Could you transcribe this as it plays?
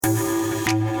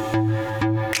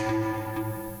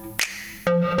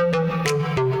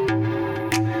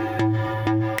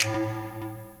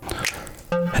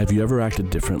you ever acted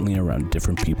differently around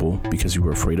different people because you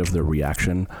were afraid of their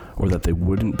reaction or that they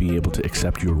wouldn't be able to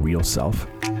accept your real self?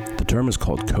 The term is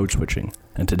called code switching,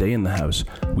 and today in the house,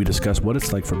 we discuss what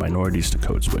it's like for minorities to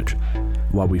code switch,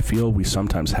 why we feel we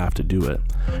sometimes have to do it,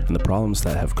 and the problems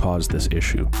that have caused this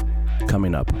issue.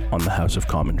 Coming up on the House of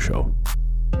Common show.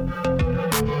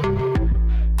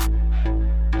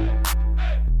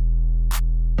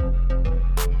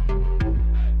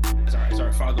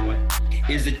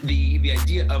 Is the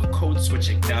idea of code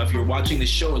switching. Now, if you're watching the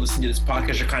show or listening to this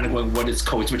podcast, you're kind of going, what does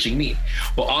code switching mean?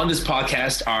 Well, on this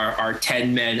podcast are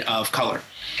 10 men of color.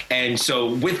 And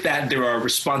so with that, there are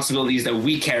responsibilities that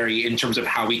we carry in terms of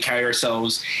how we carry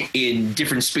ourselves in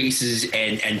different spaces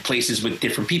and places with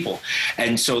different people.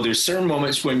 And so there's certain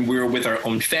moments when we're with our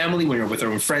own family, when we're with our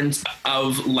own friends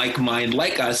of like mind,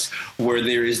 like us, where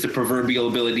there is the proverbial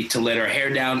ability to let our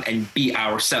hair down and be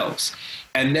ourselves.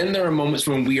 And then there are moments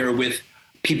when we are with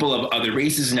people of other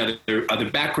races and other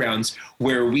backgrounds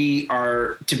where we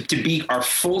are to be our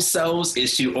full selves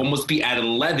is to almost be at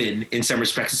 11 in some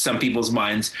respects in some people's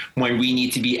minds when we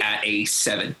need to be at a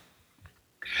 7.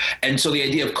 And so the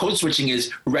idea of code switching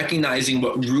is recognizing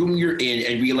what room you're in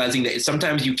and realizing that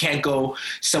sometimes you can't go,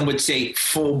 some would say,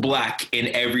 full black in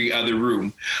every other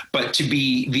room. But to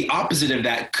be the opposite of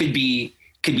that could be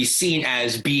seen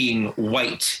as being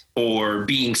white or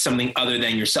being something other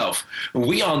than yourself.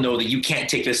 We all know that you can't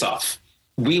take this off.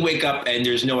 We wake up and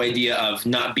there's no idea of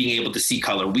not being able to see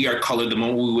color. We are color the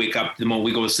moment we wake up, the moment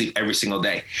we go to sleep every single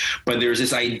day. But there's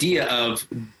this idea of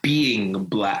being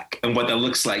black and what that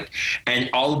looks like. And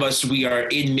all of us, we are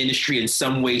in ministry in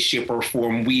some way, shape, or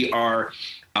form. We are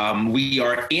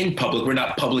in public. We're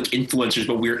not public influencers,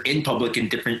 but we're in public in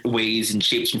different ways and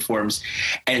shapes and forms.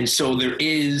 And so there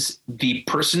is the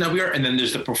person that we are, and then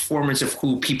there's the performance of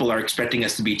who people are expecting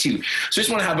us to be too. So I just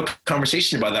want to have a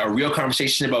conversation about that, a real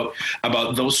conversation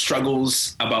about those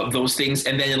struggles, about those things.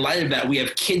 And then in light of that, we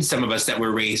have kids, some of us, that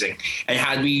we're raising. And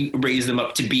how do we raise them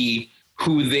up to be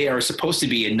who they are supposed to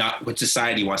be and not what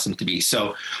society wants them to be?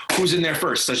 So who's in there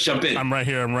first? Let's jump in. I'm right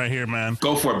here, man.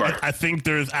 Go for it, Bart. I think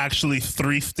there's actually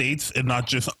 3 states and not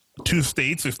just 2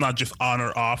 states. It's not just on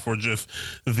or off or just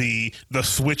the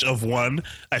switch of one.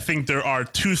 I think there are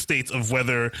 2 states of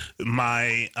whether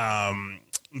my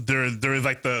there is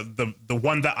like the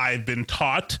one that I've been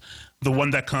taught, the one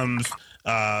that comes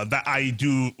that I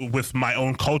do with my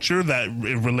own culture that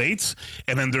it relates,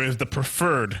 and then there is the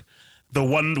preferred. The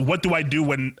one, what do I do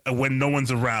when no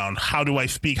one's around? How do I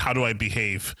speak? How do I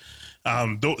behave?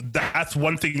 That's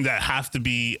one thing that has to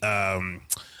be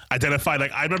identified.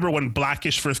 Like I remember when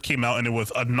Blackish first came out, and it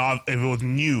was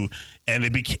new, and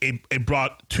it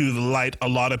brought to the light a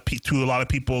lot of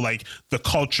people, like the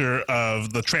culture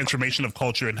of the transformation of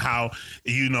culture and how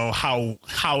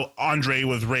Andre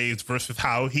was raised versus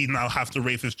how he now has to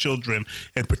raise his children.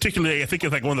 And particularly, I think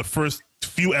it's like one of the first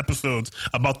few episodes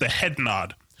about the head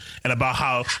nod. And about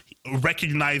how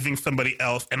recognizing somebody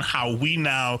else and how we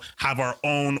now have our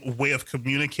own way of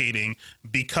communicating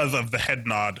because of the head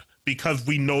nod, because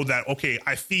we know that, okay,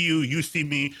 I see you, you see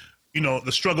me,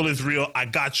 the struggle is real. I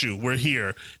got you. We're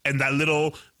here. And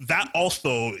that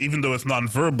also, even though it's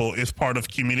nonverbal, is part of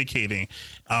communicating.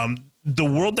 The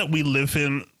world that we live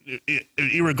in,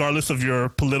 irregardless of your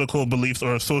political beliefs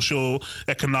or social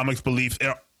economics beliefs,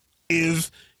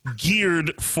 is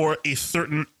geared for a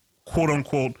certain quote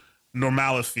unquote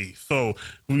normalcy. So,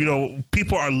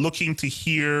 people are looking to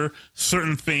hear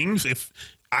certain things. If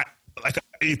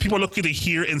people are looking to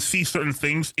hear and see certain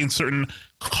things in certain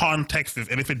contexts,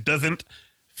 and if it doesn't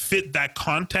fit that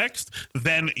context,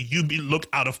 then you look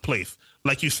out of place.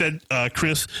 Like you said,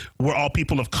 Chris, we're all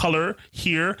people of color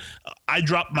here. I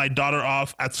dropped my daughter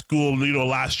off at school,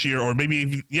 last year, or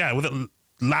maybe, was it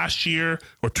last year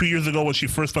or 2 years ago when she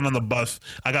first went on the bus?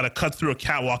 I got to cut through a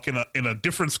catwalk in a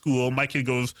different school. My kid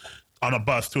goes on a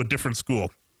bus to a different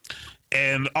school.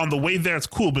 And on the way there, it's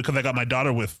cool because I got my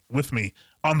daughter with me.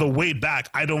 On the way back,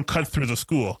 I don't cut through the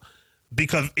school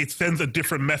because it sends a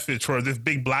different message for this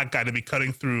big black guy to be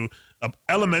cutting through an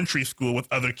elementary school with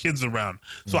other kids around.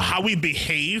 So how we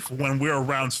behave when we're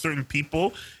around certain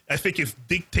people, I think is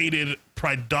dictated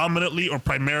predominantly or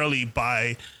primarily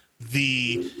by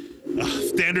the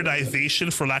standardization,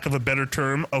 for lack of a better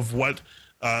term, of what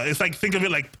It's like, think of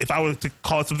it like, if I was to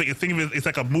call it something, think of it, it's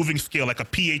like a moving scale, like a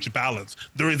pH balance.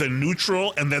 There is a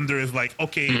neutral, and then there is like,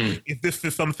 okay, if this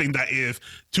is something that is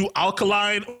too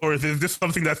alkaline, or is this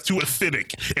something that's too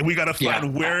acidic? And we got to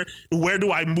find where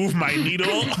do I move my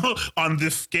needle on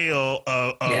this scale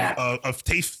of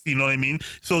taste, you know what I mean?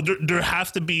 So there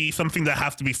has to be something that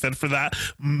has to be said for that.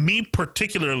 Me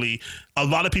particularly, a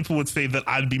lot of people would say that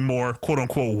I'd be more quote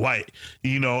unquote white,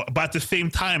 you know, but at the same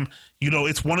time, you know,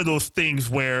 it's one of those things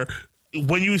where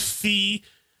when you see,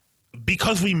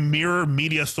 because we mirror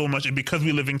media so much, and because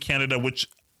we live in Canada, which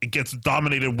gets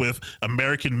dominated with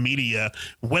American media,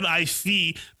 when I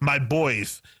see my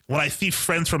boys, when I see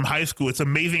friends from high school, it's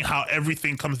amazing how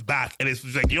everything comes back, and it's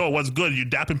like, yo, what's good? You're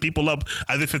dapping people up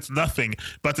as if it's nothing.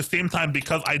 But at the same time,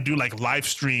 because I do like live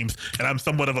streams and I'm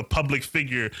somewhat of a public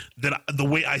figure, then the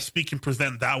way I speak and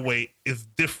present that way is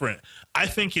different. I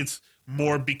think it's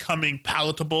more becoming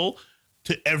palatable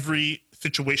to every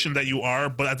situation that you are,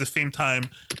 but at the same time,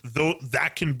 though,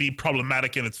 that can be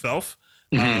problematic in itself.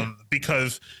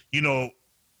 Because, you know,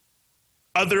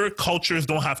 other cultures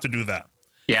don't have to do that.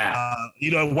 Yeah.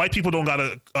 You know, white people don't got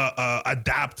to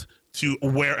adapt to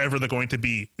wherever they're going to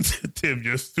be. Tim,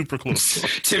 you're super close.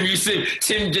 Tim,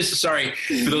 just, sorry,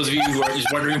 for those of you who are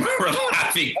just wondering why we're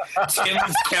laughing,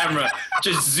 Tim's camera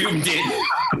just zoomed in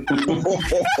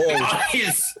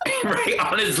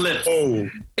on his lips. Oh.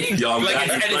 Yo,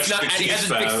 and it's not, and he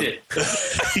hasn't fixed it.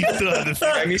 He still hasn't fixed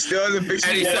it. And he still hasn't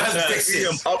fixed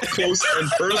it. Him up close and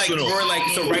personal.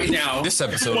 So right now. This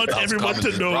episode want everyone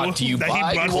to know brought to you that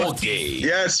by he brought Colgate.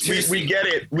 Yes, we get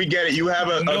it. We get it. You have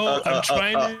I'm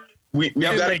trying to. We've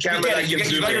got a camera that can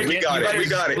zoom in. We got it. You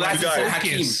got your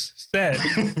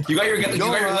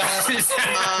glasses.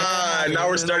 Now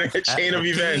we're starting a chain of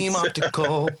events.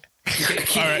 Optical. All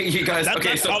right, you guys.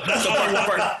 Okay, so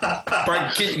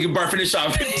Bart, finish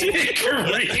off.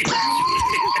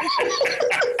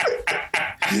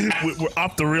 We're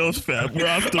off the rails, fam. We're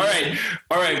off the.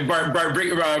 All right. Bart,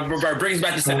 bring us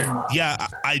back to center. Yeah,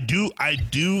 I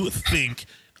do think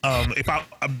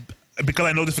because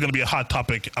I know this is going to be a hot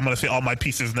topic, I'm going to say all my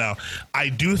pieces now. I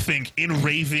do think in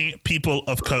raising people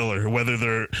of color, whether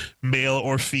they're male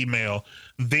or female,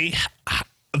 they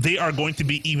are going to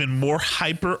be even more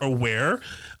hyper aware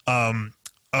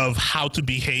of how to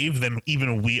behave than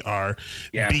even we are.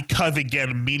 Yeah. Because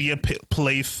again, media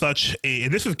plays such a,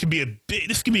 and this can be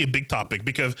a big topic,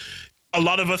 because a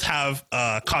lot of us have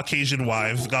Caucasian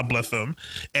wives, God bless them.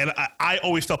 And I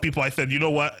always tell people, I said, you know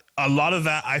what? A lot of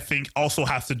that I think also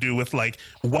has to do with like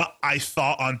what I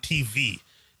saw on TV.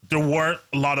 There weren't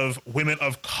a lot of women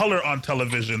of color on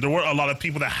television. There weren't a lot of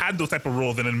people that had those type of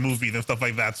roles in movies and stuff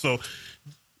like that. So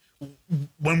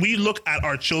when we look at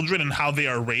our children and how they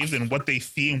are raised and what they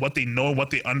see and what they know and what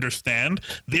they understand,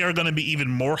 they are going to be even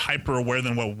more hyper aware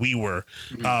than what we were.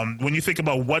 Mm-hmm. When you think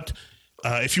about what,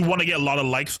 if you want to get a lot of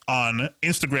likes on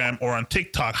Instagram or on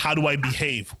TikTok, how do I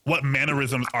behave? What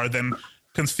mannerisms are then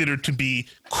considered to be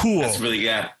cool? That's really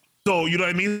good. So, you know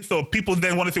what I mean? So people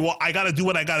then want to say, well, I got to do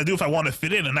what I got to do if I want to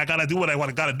fit in. And I got to do what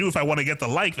I got to do if I want to get the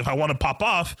like, if I want to pop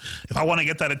off, if I want to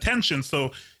get that attention.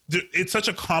 So it's such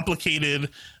a complicated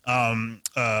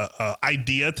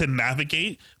idea to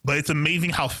navigate, but it's amazing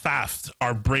how fast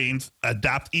our brains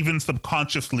adapt, even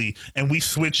subconsciously, and we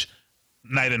switch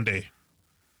night and day.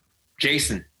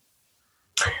 Jason.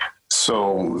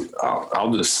 So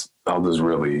I'll just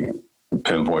really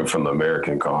pinpoint from the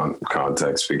American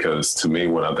context, because to me,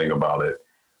 when I think about it,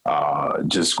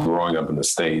 just growing up in the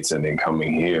States and then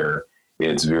coming here,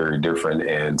 it's very different.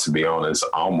 And to be honest,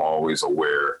 I'm always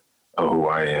aware of who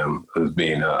I am as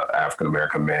being an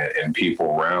African-American man, and people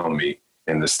around me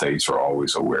in the States are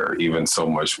always aware, even so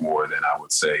much more than I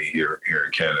would say here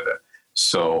in Canada.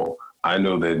 So I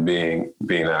know that being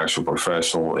an actual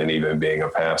professional and even being a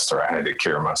pastor, I had to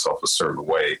carry myself a certain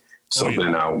way. So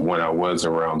then when I was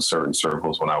around certain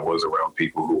circles, when I was around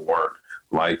people who weren't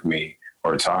like me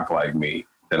or talk like me,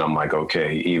 then I'm like,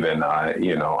 okay, even I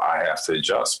have to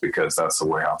adjust, because that's the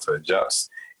way I have to adjust.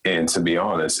 And to be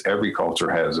honest, every culture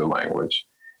has a language.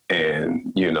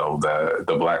 And,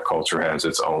 the Black culture has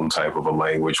its own type of a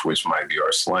language, which might be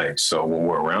our slang. So when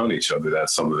we're around each other,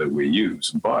 that's something that we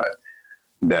use. But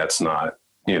that's not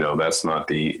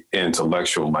the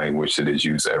intellectual language that is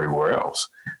used everywhere else.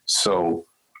 So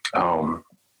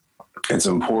it's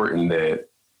important that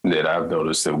I've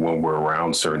noticed that when we're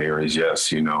around certain areas,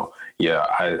 yes,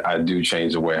 I do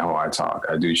change the way how I talk.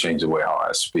 I do change the way how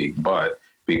I speak. But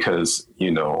because,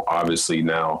 obviously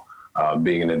now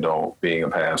being an adult, being a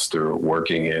pastor,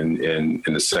 working in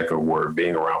the secular world,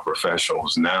 being around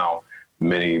professionals, now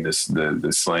many of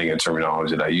the slang and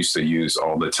terminology that I used to use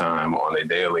all the time on a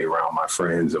daily around my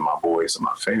friends and my boys and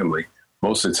my family.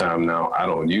 Most of the time now, I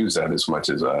don't use that as much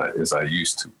as I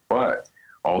used to. But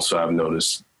also I've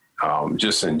noticed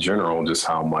just in general, just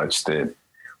how much that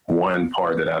one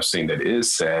part that I've seen that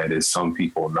is sad is some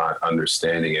people not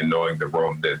understanding and knowing the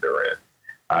room that they're in.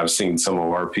 I've seen some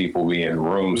of our people be in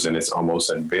rooms and it's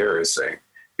almost embarrassing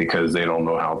because they don't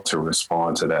know how to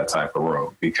respond to that type of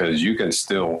room, because you can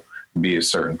still be a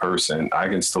certain person. I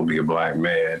can still be a Black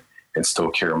man and still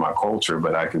carry my culture,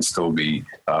 but I can still be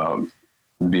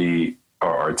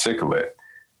articulate.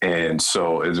 And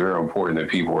so it's very important that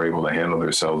people are able to handle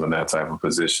themselves in that type of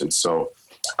position. So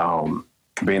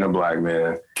being a Black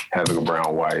man, having a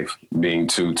brown wife, being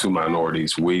two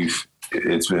minorities,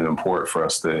 it's been important for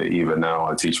us to even now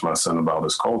I teach my son about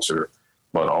his culture,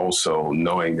 but also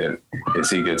knowing that as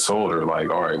he gets older, like,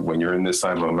 all right, when you're in this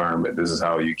type of environment, this is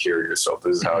how you carry yourself.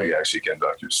 This is how you actually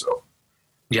conduct yourself.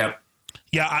 Yep.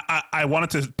 Yeah, I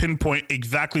wanted to pinpoint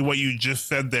exactly what you just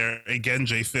said there again,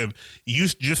 Jason. You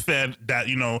just said that,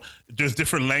 there's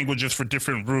different languages for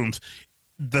different rooms.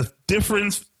 The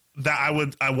difference that I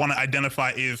want to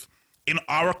identify is in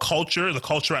our culture, the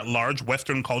culture at large,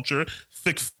 Western culture,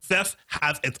 success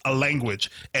has a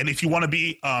language. And if you want to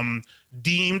be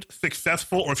deemed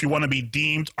successful, or if you want to be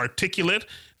deemed articulate,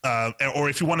 or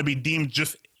if you want to be deemed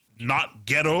just not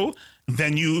ghetto,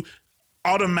 then you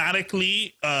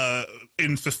automatically,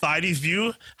 in society's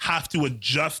view, have to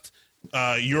adjust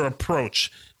your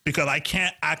approach, because I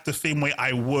can't act the same way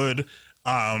I would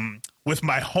with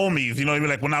my homies,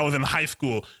 like when I was in high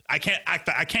school. I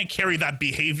can't carry that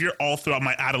behavior all throughout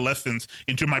my adolescence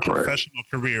into my professional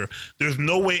career. There's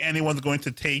no way anyone's going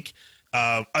to take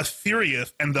us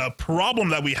serious. And the problem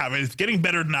that we have, and it's getting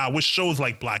better now with shows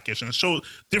like Blackish and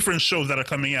different shows that are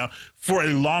coming out. For a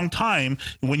long time,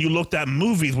 when you looked at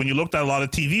movies, when you looked at a lot of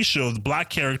TV shows,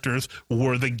 Black characters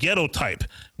were the ghetto type.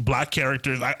 Black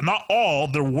characters, not all,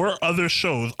 there were other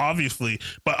shows, obviously,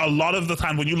 but a lot of the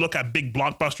time when you look at big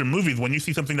blockbuster movies, when you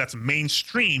see something that's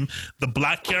mainstream, the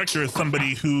Black character is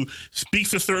somebody who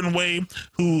speaks a certain way,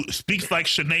 who speaks like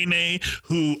Shanae,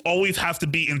 who always has to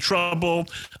be in trouble.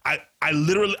 I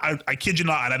literally, I kid you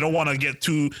not, and I don't want to get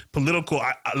too political,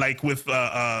 like with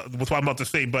what I'm about to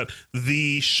say, but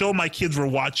the show my kids were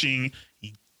watching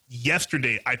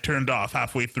yesterday, I turned off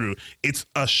halfway through. It's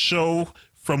a show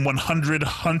from 100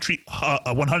 Huntley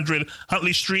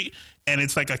Street, and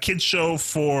it's like a kid's show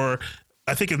for,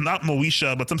 I think it's not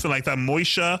Moesha, but something like that,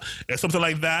 Moesha, or something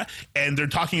like that. And they're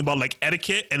talking about like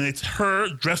etiquette, and it's her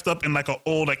dressed up in like an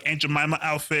old like Aunt Jemima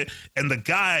outfit, and the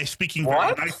guy speaking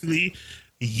very nicely.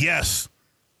 Yes.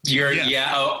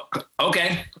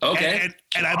 Okay.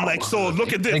 And I'm like, so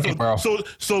look at this.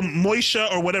 So Moesha,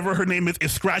 or whatever her name is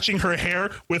scratching her hair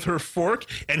with her fork,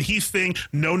 and he's saying,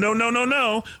 no.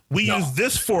 We use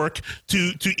this fork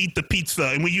to eat the pizza,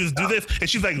 and we do this. And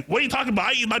she's like, what are you talking about?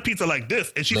 I eat my pizza like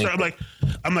this. And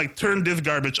I'm like, turn this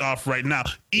garbage off right now.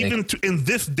 Even in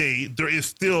this day, there is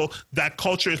still that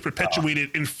culture is perpetuated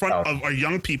in front of our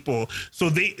young people. So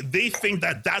they think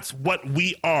that that's what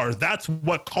we are. That's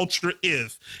what culture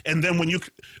is. And then when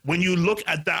you look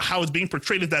at that, how it's being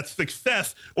portrayed as that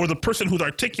success, or the person who's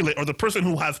articulate, or the person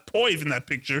who has poise in that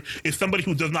picture is somebody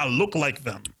who does not look like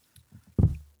them.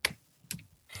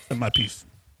 That's my piece.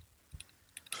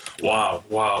 Wow.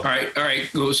 All right.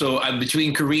 So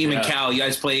between Kareem and Cal, you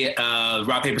guys play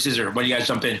rock, paper, scissors. When do you guys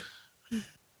jump in?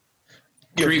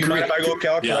 Kareem, if I go,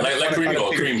 Cal? Yeah, let Kareem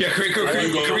go.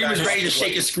 Kareem is ready to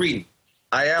shake his screen.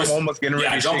 I am almost getting ready.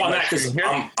 Yeah, jump on that, because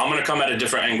I'm going to come at a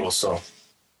different angle. So,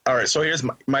 all right. So here's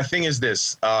my thing is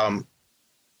this. I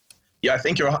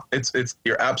think you're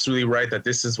absolutely right that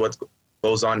this is what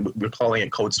goes on. We're calling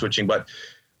it code switching, but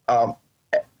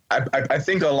I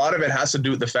think a lot of it has to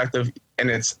do with the fact of, and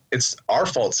it's our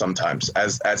fault sometimes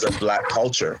as a Black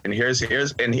culture. And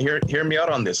hear me out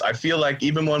on this. I feel like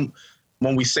even when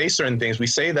we say certain things, we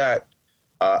say that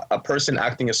a person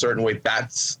acting a certain way,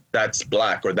 that's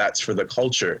Black, or that's for the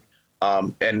culture.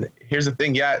 And here's the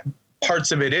thing,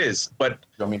 parts of it is, but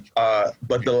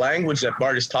the language that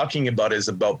Bart is talking about is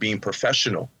about being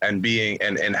professional and being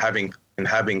and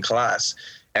having class.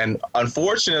 And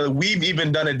unfortunately, we've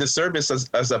even done a disservice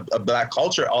as a Black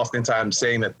culture, oftentimes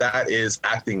saying that is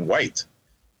acting white.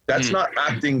 That's not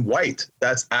acting white.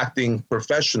 That's acting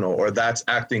professional, or that's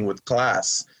acting with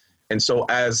class. And so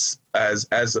as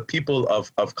a people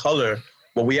of color,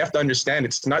 what we have to understand,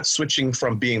 it's not switching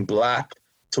from being Black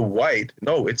to white.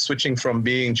 No, it's switching from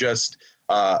being just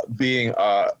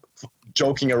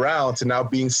joking around to now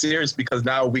being serious, because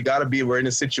now we're in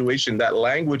a situation that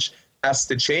language has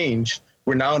to change.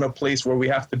 We're now in a place where we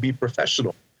have to be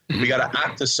professional. We got to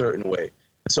act a certain way.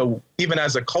 So even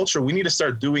as a culture, we need to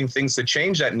start doing things to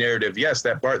change that narrative. Yes,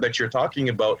 that part that you're talking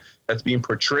about that's being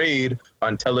portrayed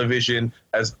on television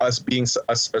as us being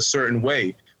a certain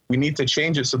way. We need to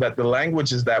change it so that the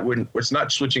language is that it's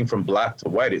not switching from black to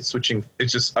white. It's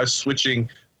just us switching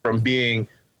from being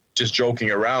just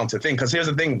joking around to think. Because here's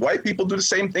the thing, white people do the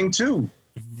same thing too.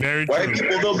 Very white true.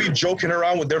 people, they'll be joking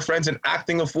around with their friends and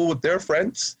acting a fool with their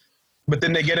friends. But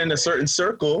then they get in a certain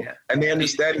circle and they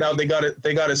understand now they got to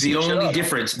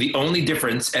the only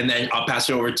difference, and then I'll pass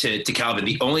it over to Calvin.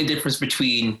 The only difference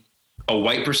between a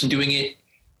white person doing it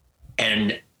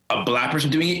and a black person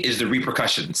doing it is the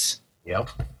repercussions. Yep.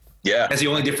 Yeah. That's the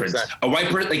only difference. Exactly. A white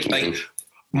person, like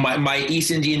my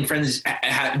East Indian friends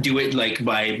do it, like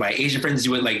my Asian friends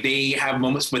do it, like they have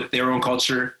moments with their own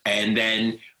culture, and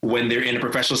then when they're in a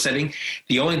professional setting,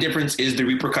 the only difference is the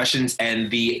repercussions and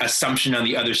the assumption on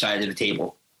the other side of the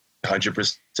table.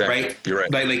 100%. Right? You're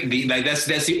right. Like that's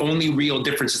the only real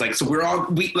difference. It's like, so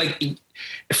we like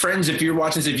friends, if you're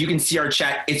watching this, if you can see our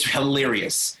chat, it's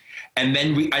hilarious. And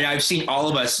then I've seen all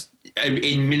of us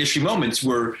in ministry moments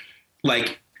where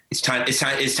like, it's not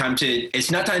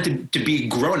time to be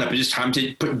grown up. It's just time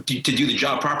to do the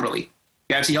job properly.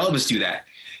 Yeah, I've seen all of us do that.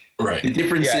 Right. The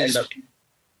difference is,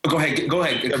 go ahead,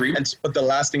 Kareem. But the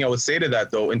last thing I would say to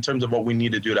that, though, in terms of what we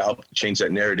need to do to help change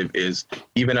that narrative is,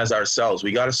 even as ourselves,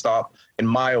 we got to stop, in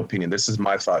my opinion, this is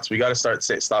my thoughts, we got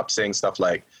to stop saying stuff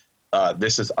like,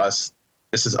 this is us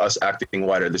acting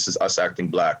white, or this is us acting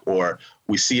black, or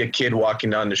we see a kid walking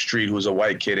down the street who's a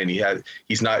white kid and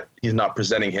he's not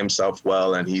presenting himself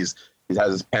well, and he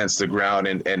has his pants to the ground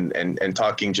and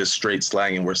talking just straight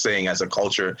slang, and we're saying as a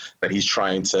culture that he's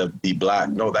trying to be black.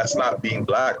 No, that's not being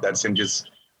black. That's him just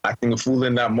acting a fool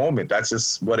in that moment. That's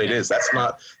just what it is.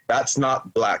 That's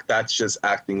not black. That's just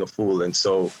acting a fool. And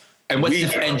so and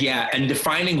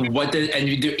defining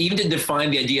even to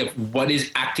define the idea of what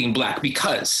is acting black,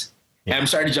 because and I'm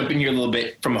sorry to jump in here a little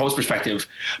bit from a host perspective,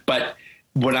 but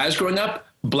when I was growing up,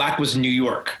 black was New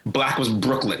York, black was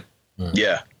Brooklyn.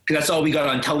 Yeah. That's all we got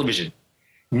on television.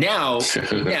 Now,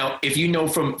 if you know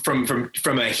from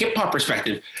a hip hop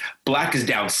perspective, black is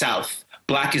down south,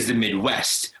 black is the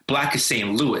Midwest, black is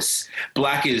St. Louis,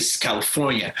 black is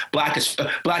California, black is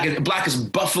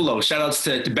Buffalo. Shout outs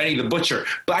to Benny the Butcher.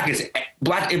 Black,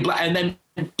 and then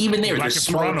even there's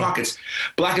smaller pockets.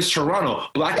 Black is Toronto.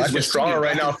 Black is Toronto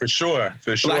right now for sure.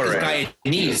 Black is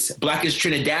Guyanese. Black is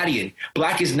Trinidadian.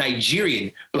 Black is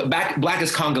Nigerian. Black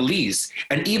is Congolese.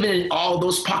 And even in all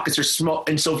those pockets are small.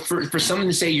 And so for someone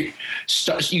to say you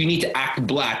need to act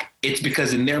black, it's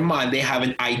because in their mind they have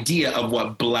an idea of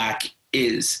what black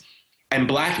is. And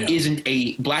black isn't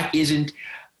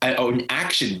an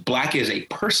action. Black is a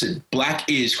person.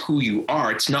 Black is who you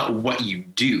are. It's not what you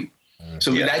do.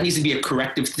 So that needs to be a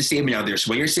corrective statement out there.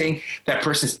 So when you're saying that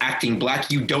person's acting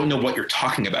black, you don't know what you're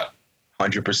talking about.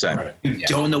 100%. You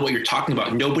don't know what you're talking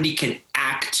about. Nobody can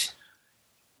act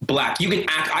black.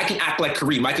 I can act like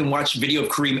Kareem. I can watch video of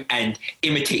Kareem and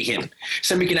imitate him.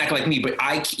 Somebody can act like me, but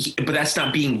that's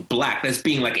not being black. That's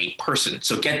being like a person.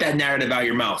 So get that narrative out of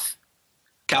your mouth.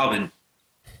 Calvin.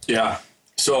 Yeah.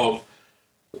 So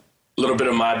a little bit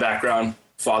of my background.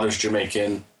 Father's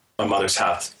Jamaican. My mother's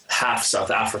half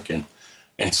South African.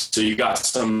 And so you got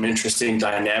some interesting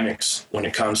dynamics when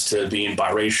it comes to being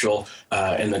biracial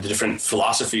and the different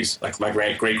philosophies. Like my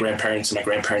great-grandparents and my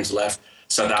grandparents left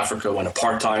South Africa when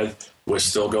apartheid was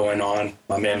still going on.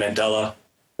 My man Mandela,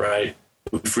 right?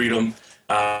 Freedom.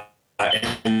 And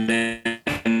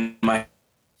then my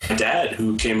dad,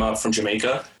 who came up from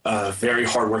Jamaica, a very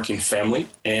hardworking family.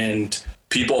 And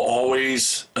people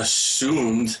always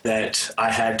assumed that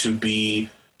I had to be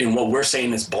in what we're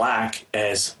saying is black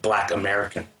as Black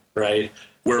American, right?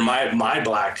 Where my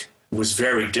black was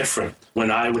very different.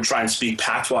 When I would try and speak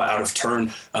patois out of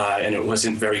turn and it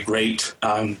wasn't very great,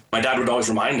 my dad would always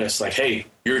remind us, like, hey,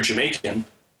 you're Jamaican,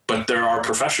 but there are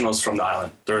professionals from the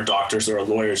island. There are doctors, there are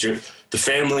lawyers. The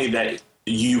family that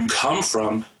you come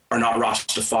from are not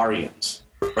Rastafarians,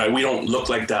 right? We don't look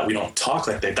like that. We don't talk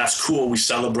like that. That's cool. We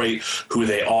celebrate who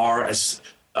they are as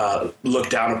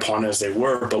looked down upon as they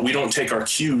were, but we don't take our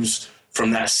cues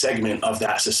from that segment of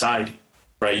that society,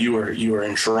 right? You were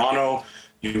in Toronto.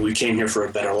 We came here for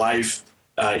a better life.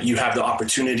 You have the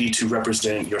opportunity to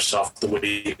represent yourself the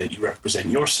way that you represent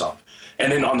yourself.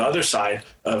 And then on the other side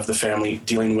of the family,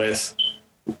 dealing with,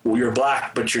 well, you're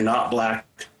black, but you're not black,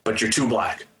 but you're too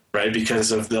black, right?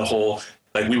 Because of the whole,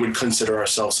 like, we would consider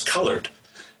ourselves colored.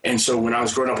 And so when I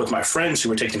was growing up with my friends who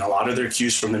were taking a lot of their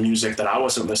cues from the music that I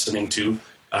wasn't listening to,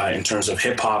 in terms of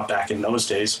hip hop back in those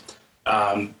days,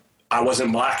 I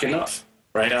wasn't black enough.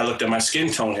 right? I looked at my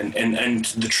skin tone, and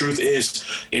the truth is,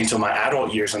 until my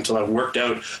adult years, until I worked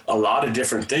out a lot of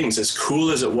different things, as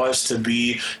cool as it was to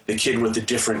be the kid with the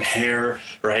different hair,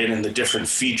 right, and the different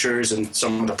features and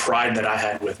some of the pride that I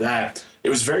had with that, it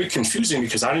was very confusing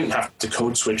because I didn't have to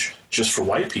code switch just for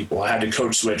white people. I had to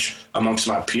code switch amongst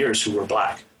my peers who were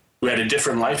black. We had a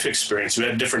different life experience. We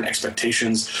had different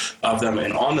expectations of them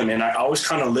and on them. And I always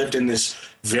kind of lived in this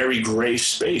very gray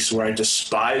space where I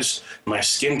despised my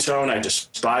skin tone. I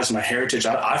despised my heritage.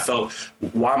 I felt,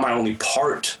 why am I only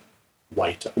part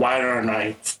white? Why aren't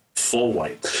I full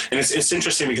white? And it's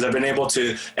interesting because I've been able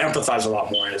to empathize a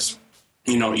lot more as,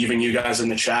 you know, even you guys in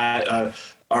the chat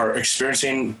are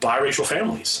experiencing biracial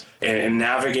families and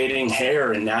navigating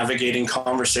hair and navigating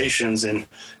conversations. And,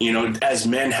 you know, as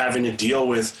men having to deal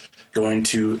with going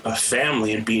to a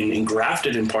family and being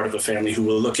engrafted in part of a family who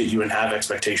will look at you and have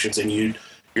expectations, and you're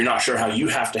not sure how you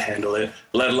have to handle it,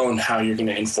 let alone how you're going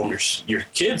to inform your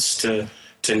kids to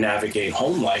navigate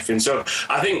home life. And so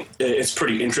I think it's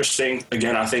pretty interesting.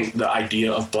 Again, I think the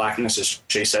idea of blackness, as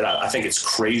Jay said, I think it's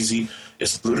crazy,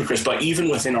 it's ludicrous, but even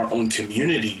within our own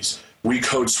communities, we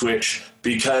code switch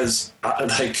because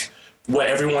like what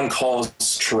everyone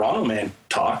calls Toronto man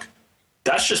talk,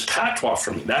 that's just patois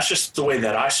for me. That's just the way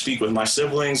that I speak with my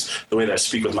siblings, the way that I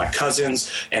speak with my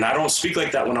cousins. And I don't speak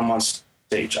like that when I'm on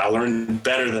stage. I learn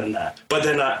better than that. But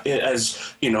then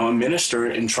as, you know, a minister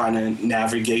and trying to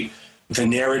navigate the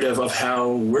narrative of how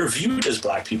we're viewed as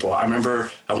black people. I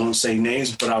remember, I won't say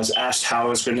names, but I was asked how I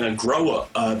was going to grow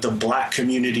the black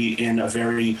community in a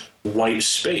very white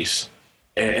space.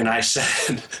 And I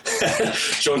said,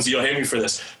 Jonesy, you'll hate me for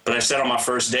this, but I said on my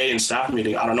first day in staff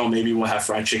meeting, I don't know, maybe we'll have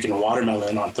fried chicken and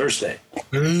watermelon on Thursday.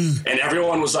 And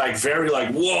everyone was like, very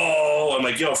like, whoa. I'm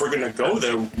like, yo, if we're going to go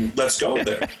there, let's go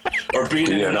there. Or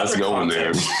being in another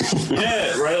context.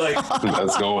 Yeah, right? Like,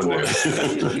 let's go in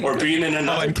there. Or being in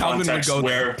another context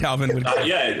where Calvin would go.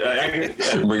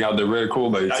 Bring out the red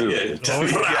Kool-Aid too.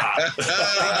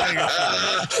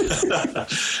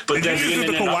 But then being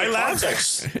in another laugh?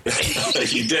 context.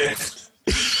 He did.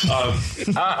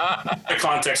 The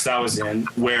context I was in,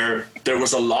 where there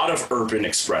was a lot of urban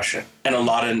expression and a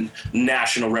lot of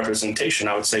national representation.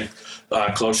 I would say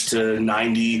close to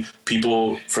 90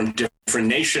 people from different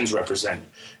nations represented.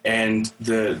 And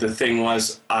the thing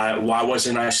was, why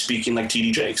wasn't I speaking like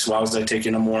TD Jakes? Why was I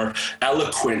taking a more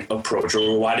eloquent approach?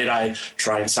 Or why did I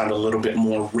try and sound a little bit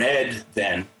more red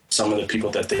than some of the people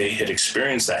that they had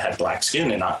experienced that had black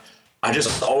skin? And I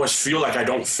just always feel like I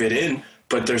don't fit in.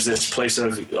 But there's this place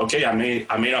of, okay, I may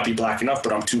not be black enough,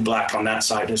 but I'm too black on that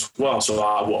side as well. So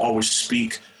I will always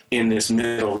speak in this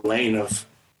middle lane of,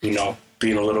 you know,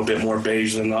 being a little bit more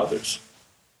beige than the others.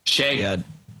 Shay. Yeah.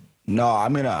 No,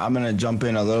 I'm gonna jump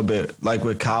in a little bit, like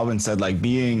what Calvin said, like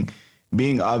being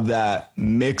of that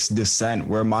mixed descent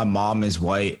where my mom is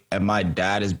white and my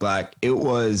dad is black. It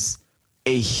was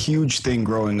a huge thing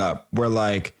growing up where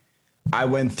like I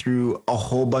went through a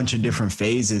whole bunch of different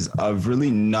phases of really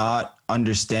not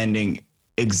understanding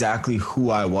exactly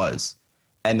who I was.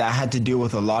 And that had to deal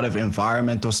with a lot of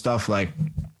environmental stuff. Like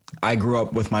I grew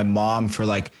up with my mom for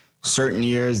like certain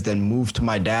years, then moved to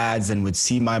my dad's and would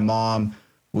see my mom,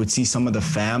 would see some of the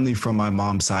family from my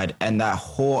mom's side. And that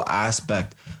whole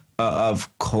aspect of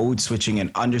code switching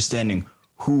and understanding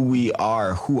who we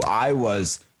are, who I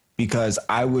was, because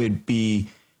I would be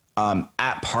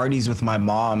at parties with my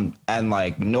mom and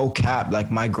like no cap,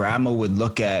 like my grandma would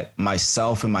look at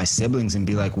myself and my siblings and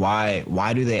be like,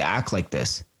 why do they act like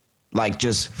this? Like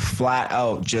just flat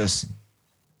out, just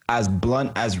as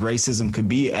blunt as racism could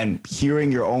be. And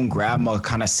hearing your own grandma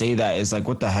kind of say that is like,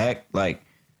 what the heck? Like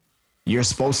you're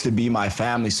supposed to be my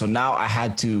family. So now I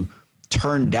had to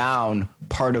turn down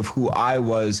part of who I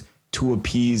was to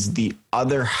appease the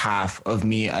other half of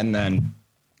me. And then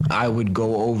I would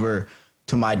go over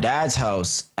to my dad's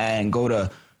house and go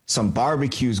to some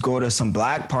barbecues, go to some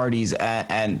black parties.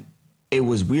 And it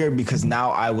was weird because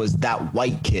now I was that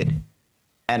white kid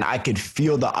and I could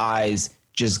feel the eyes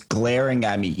just glaring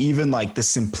at me. Even like the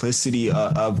simplicity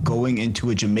of going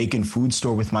into a Jamaican food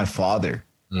store with my father.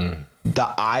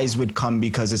 The eyes would come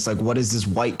because it's like, what is this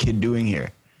white kid doing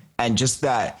here? And just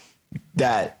that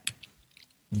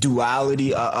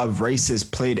duality of races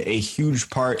played a huge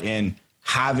part in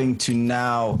having to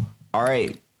now, all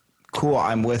right, cool,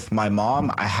 I'm with my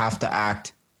mom. I have to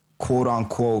act quote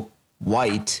unquote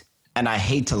white. And I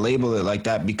hate to label it like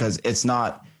that because it's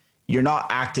not, you're not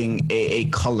acting a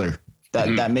color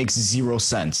that makes zero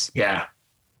sense. Yeah.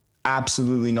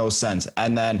 Absolutely no sense.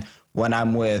 And then when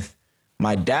I'm with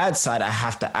my dad's side, I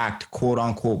have to act quote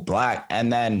unquote black.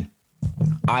 And then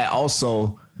I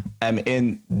also am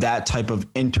in that type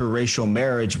of interracial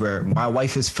marriage where my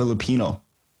wife is Filipino.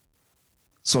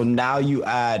 So now you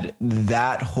add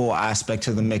that whole aspect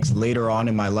to the mix later on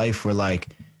in my life where like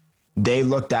they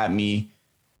looked at me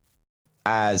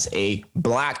as a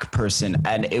black person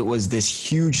and it was this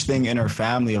huge thing in her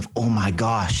family of, oh my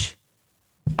gosh,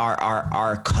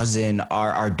 our cousin,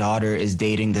 our daughter is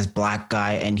dating this black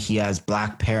guy and he has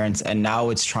black parents. And now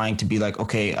it's trying to be like,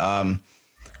 okay, I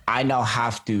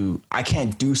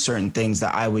can't do certain things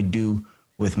that I would do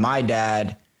with my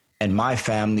dad and my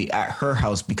family at her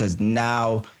house because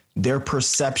now their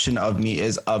perception of me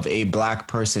is of a black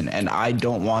person and I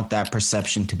don't want that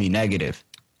perception to be negative.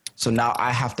 So now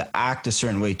I have to act a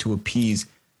certain way to appease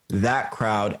that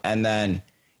crowd. And then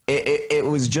it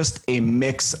was just a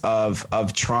mix of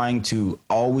trying to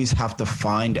always have to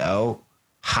find out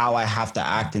how I have to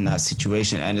act in that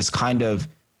situation. And it's kind of,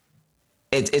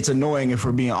 it's annoying if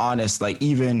we're being honest, like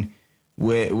even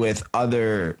with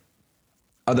other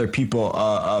people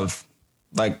of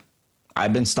like,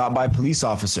 I've been stopped by police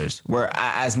officers where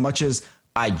as much as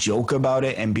I joke about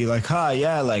it and be like,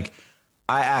 yeah, like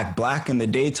I act black in the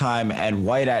daytime and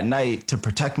white at night to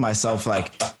protect myself.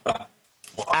 Like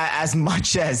as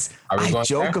much as I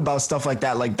joke about stuff like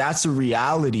that, like that's a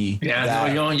reality.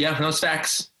 Yeah, no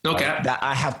facts. No cap. That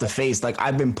I have to face. Like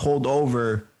I've been pulled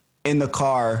over in the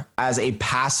car as a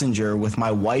passenger with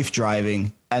my wife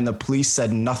driving and the police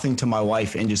said nothing to my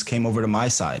wife and just came over to my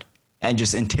side and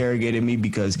just interrogated me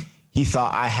because he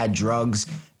thought I had drugs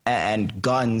and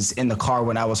guns in the car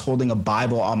when I was holding a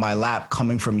Bible on my lap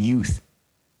coming from youth.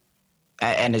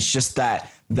 And it's just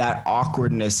that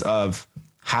awkwardness of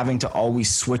having to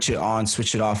always switch it on,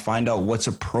 switch it off, find out what's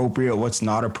appropriate, what's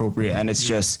not appropriate. And it's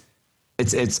just,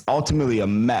 it's ultimately a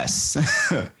mess.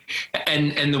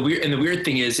 and the weird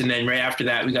thing is, and then right after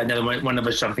that, we got another one of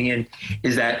us jumping in,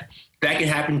 is that can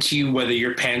happen to you whether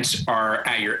your pants are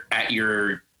at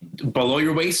your below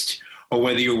your waist or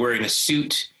whether you're wearing a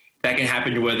suit. That can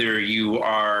happen to whether you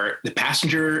are the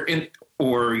passenger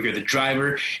or you're the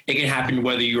driver. It can happen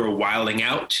whether you're wilding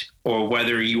out or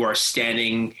whether you are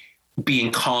standing,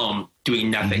 being calm, doing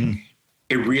nothing. Mm-hmm.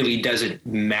 It really doesn't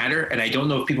matter. And I don't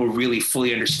know if people really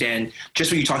fully understand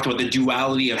just when you talked about the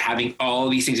duality of having all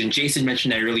these things. And Jason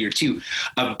mentioned that earlier too,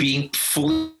 of being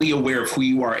fully aware of who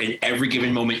you are in every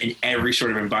given moment, in every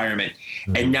sort of environment.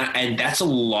 Mm-hmm. And that's a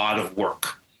lot of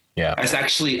work. Yeah. That's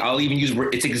actually, I'll even use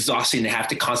word, it's exhausting to have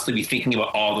to constantly be thinking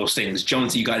about all those things.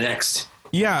 Jones, you got next.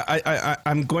 Yeah,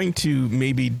 I'm going to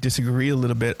maybe disagree a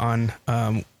little bit on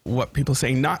what people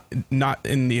say, not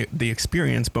in the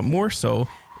experience, but more so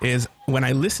is when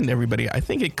I listen to everybody, I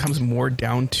think it comes more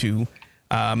down to,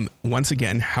 once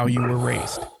again, how you were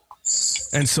raised.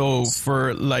 And so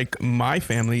for like my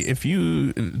family,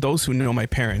 those who know my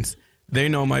parents, they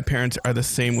know my parents are the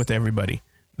same with everybody.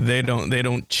 They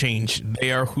don't change.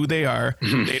 They are who they are.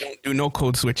 Mm-hmm. They don't do no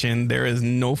code switching. There is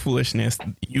no foolishness.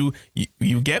 You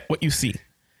get what you see.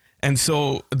 And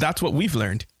so that's what we've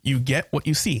learned. You get what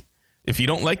you see. If you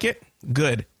don't like it,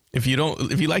 good. If you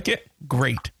like it,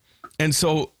 great. And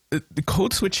so the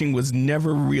code switching was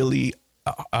never really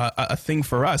a thing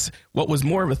for us. What was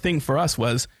more of a thing for us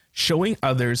was showing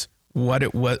others what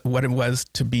it was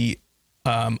to be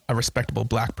a respectable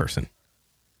black person.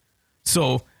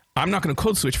 So I'm not going to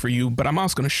code switch for you, but I'm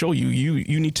also going to show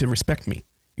you need to respect me.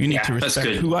 You need to respect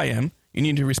who I am. You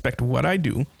need to respect what I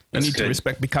do. You need to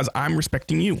respect because I'm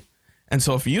respecting you. And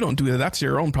so if you don't do that, that's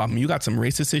your own problem. You got some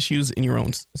racist issues in your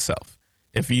own self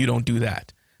if you don't do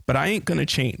that. But I ain't going to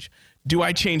change. Do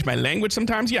I change my language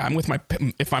sometimes? Yeah,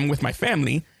 if I'm with my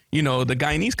family, the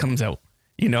Guyanese comes out,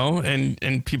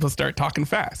 and people start talking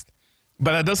fast.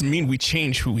 But that doesn't mean we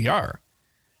change who we are.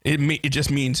 It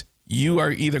just means you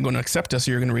are either going to accept us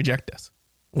or you're going to reject us.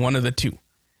 One of the two.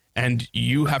 And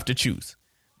you have to choose.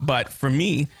 But for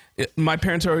me, my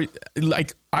parents are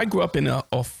like, I grew up in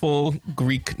a full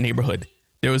Greek neighborhood.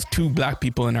 There was 2 black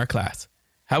people in our class.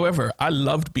 However, I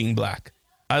loved being black.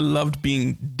 I loved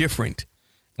being different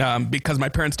because my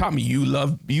parents taught me you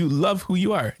love who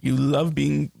you are. You love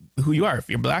being who you are. If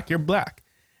you're black, you're black.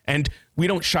 And we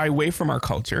don't shy away from our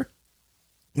culture.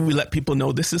 We let people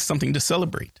know this is something to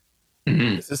celebrate.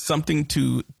 Mm-hmm. This is something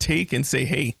to take and say,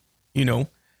 hey,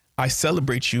 I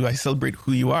celebrate you. I celebrate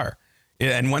who you are.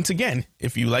 And once again,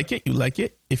 if you like it, you like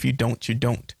it. If you don't, you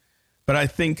don't. But I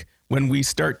think when we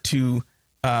start to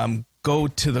go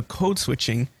to the code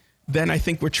switching, then I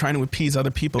think we're trying to appease other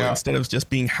people instead of just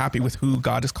being happy with who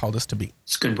God has called us to be.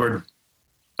 It's a good word.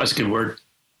 That's a good word.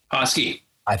 Hosky.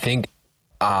 I think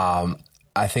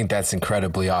that's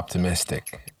incredibly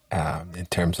optimistic in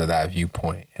terms of that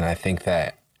viewpoint. And I think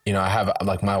that you know, I have,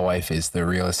 like, my wife is the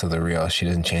realest of the real. She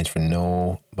doesn't change for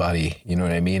nobody. You know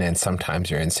what I mean? And sometimes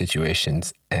you're in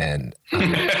situations and you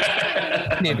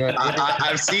know,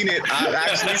 I've seen it. I've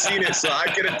actually seen it, so I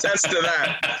can attest to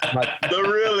that. The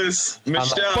realest,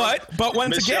 Michelle. But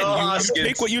once Michelle again, you Hoskins.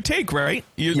 take what you take, right?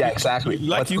 yeah, exactly.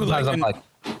 But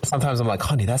sometimes I'm like,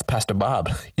 honey, that's Pastor Bob.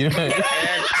 You know what I mean?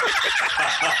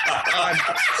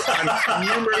 on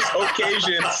numerous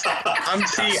occasions, I'm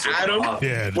seeing Adam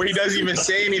where he doesn't even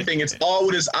say anything. It's all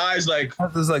with his eyes, like. I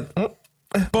was like, But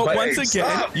once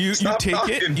again, you take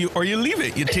talking. it, or you leave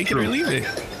it. You take it or leave it.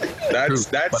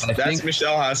 That's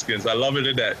Michelle Hoskins. I love her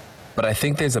to death. But I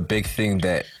think there's a big thing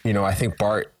that, you know, I think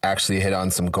Bart actually hit on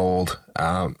some gold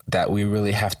that we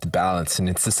really have to balance. And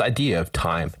it's this idea of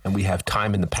time. And we have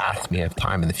time in the past. We have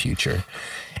time in the future.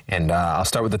 And I'll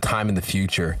start with the time in the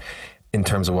future in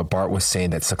terms of what Bart was saying,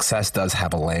 that success does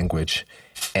have a language.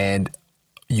 And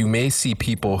you may see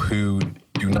people who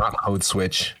do not code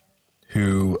switch,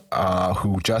 who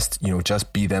just, you know,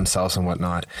 just be themselves and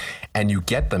whatnot. And you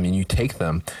get them and you take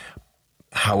them.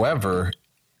 However,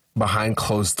 behind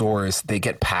closed doors, they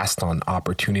get passed on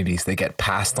opportunities. They get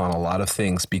passed on a lot of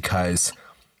things because,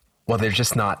 well, they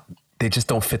just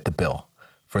don't fit the bill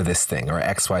for this thing or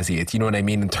XYZ. It's, you know what I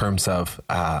mean? In terms of,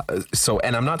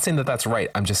 and I'm not saying that that's right.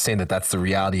 I'm just saying that that's the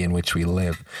reality in which we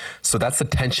live. So that's the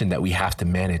tension that we have to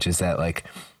manage, is that, like,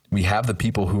 we have the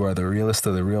people who are the realest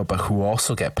of the real, but who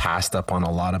also get passed up on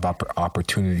a lot of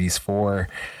opportunities for,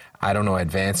 I don't know,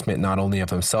 advancement, not only of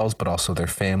themselves, but also their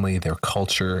family, their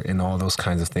culture, and all those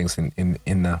kinds of things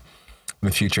in the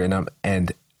future.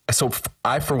 And so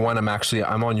I, for one,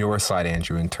 I'm on your side,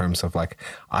 Andrew, in terms of, like,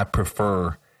 I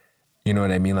prefer, you know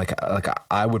what I mean? Like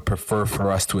I would prefer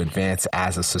for us to advance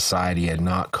as a society and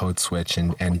not code switch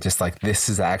and just, like, this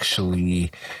is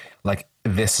actually, like,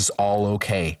 this is all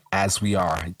okay as we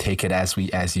are. Take it as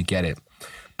you get it.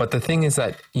 But the thing is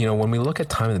that, you know, when we look at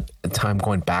time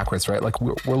going backwards, right? Like,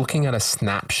 we're looking at a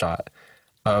snapshot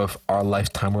of our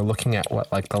lifetime. We're looking at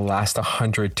what, like, the last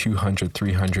 100, 200,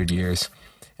 300 years.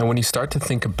 And when you start to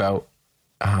think about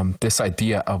this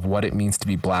idea of what it means to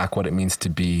be black, what it means to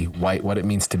be white, what it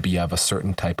means to be of a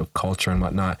certain type of culture and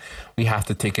whatnot, we have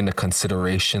to take into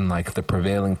consideration, like, the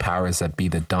prevailing powers that be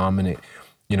the dominant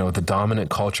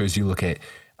cultures. You look at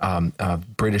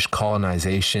British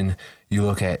colonization, you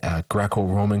look at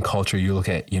Greco-Roman culture, you look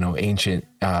at, you know, ancient,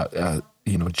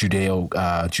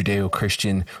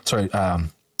 Judeo-Christian,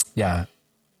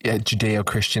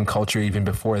 Judeo-Christian culture even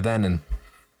before then. And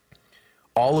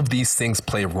all of these things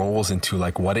play roles into,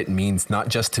 like, what it means not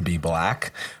just to be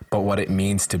black, but what it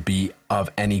means to be of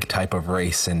any type of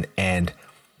race. And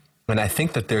I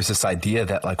think that there's this idea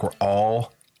that, like, we're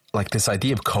all, like, this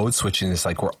idea of code switching is,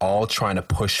 like, we're all trying to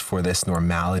push for this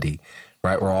normality,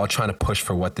 right? We're all trying to push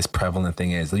for what this prevalent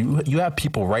thing is. You have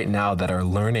people right now that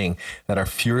are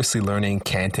furiously learning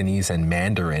Cantonese and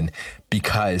Mandarin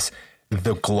because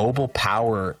the global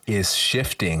power is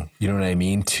shifting, you know what I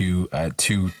mean, to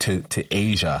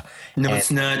Asia. No,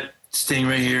 it's not. Staying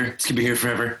right here. It's going to be here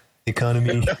forever.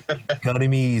 Economy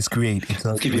is great.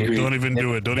 Don't even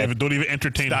do it. Don't even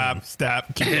entertain.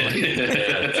 Stop. Keep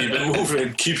it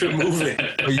moving.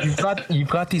 You've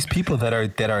got these people that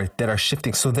are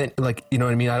shifting. So then, like, you know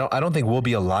what I mean? I don't think we'll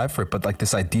be alive for it, but, like,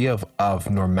 this idea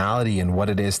of normality and what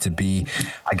it is to be,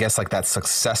 I guess, like, that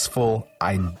successful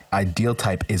ideal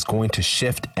type is going to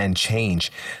shift and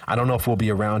change. I don't know if we'll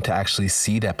be around to actually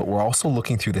see that, but we're also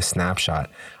looking through the snapshot.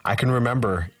 I can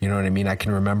remember, you know what I mean? I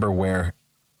can remember where,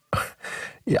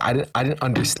 yeah, I didn't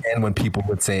understand when people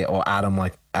would say, "Oh, Adam,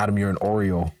 you're an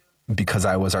Oreo," because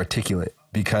I was articulate,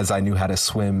 because I knew how to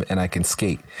swim and I can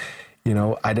skate. You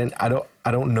know, I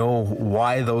don't know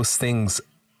why those things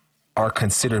are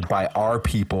considered by our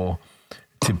people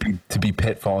to be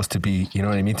pitfalls, to be, you know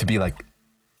what I mean, to be, like,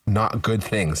 not good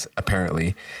things,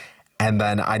 apparently. And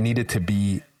then I needed to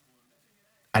be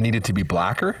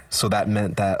blacker. So that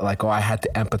meant that, like, I had to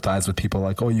empathize with people,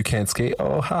 like, oh, you can't skate.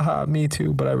 Oh, haha, me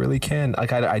too, but I really can.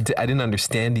 Like, I didn't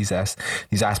understand these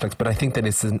aspects, but I think that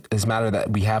it's a matter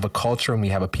that we have a culture and we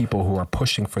have a people who are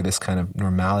pushing for this kind of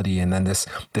normality. And then this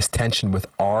tension with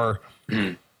our,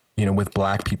 you know, with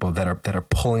black people that are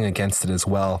pulling against it as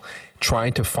well,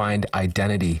 trying to find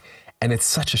identity. And it's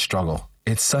such a struggle.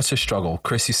 It's such a struggle.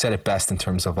 Chris, you said it best in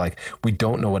terms of, like, we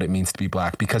don't know what it means to be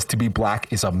black, because to be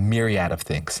black is a myriad of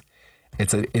things.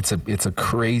 It's a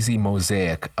crazy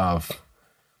mosaic of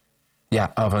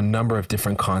a number of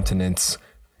different continents,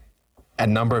 a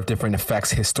number of different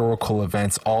effects, historical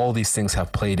events. All these things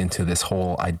have played into this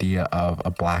whole idea of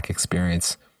a black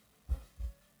experience.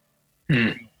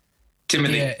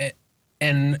 Timothy. Yeah,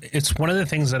 and it's one of the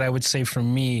things that I would say for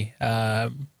me,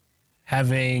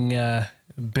 having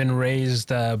been raised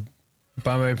by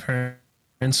my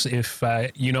parents, if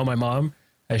you know my mom,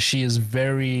 she is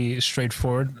very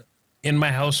straightforward. In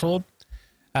my household,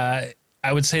 I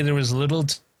would say there was little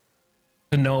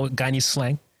to no Guyanese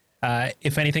slang.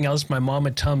 If anything else, my mom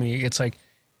would tell me, it's like,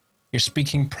 you're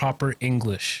speaking proper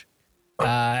English.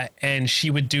 And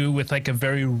she would do with like a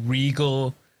very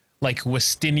regal, like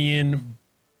Westinian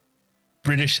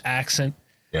British accent.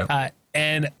 Yeah.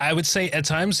 And I would say at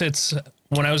times it's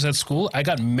when I was at school, I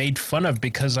got made fun of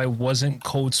because I wasn't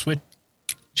code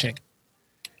switching.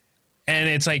 And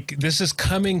it's like, this is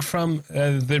coming from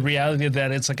the reality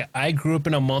that it's like, I grew up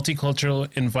in a multicultural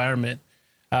environment.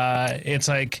 It's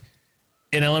like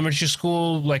in elementary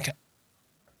school, like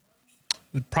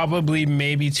probably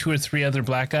maybe 2 or 3 other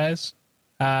black guys.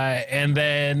 And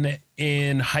then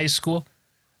in high school,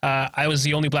 I was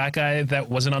the only black guy that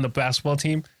wasn't on the basketball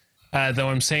team. Though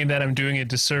I'm saying that I'm doing a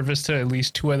disservice to at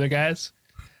least 2 other guys.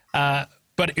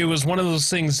 But it was one of those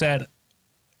things that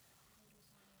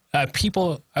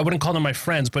people, I wouldn't call them my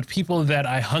friends, but people that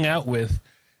I hung out with,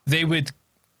 they would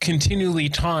continually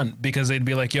taunt because they'd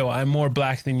be like, yo, I'm more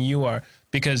black than you are.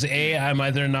 Because A, I'm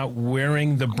either not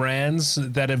wearing the brands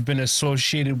that have been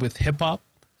associated with hip hop,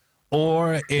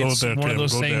 or it's one of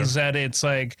those things that it's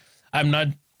like, I'm not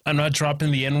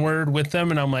dropping the N-word with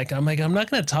them. And I'm not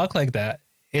going to talk like that.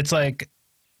 It's like,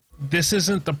 this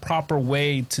isn't the proper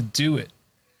way to do it.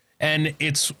 And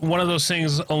it's one of those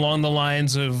things along the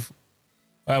lines of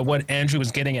what Andrew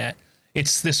was getting at.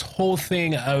 It's this whole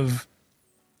thing of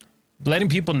letting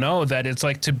people know that it's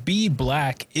like, to be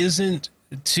black isn't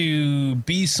to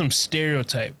be some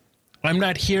stereotype. I'm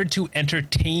not here to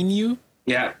entertain you.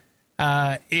 Yeah.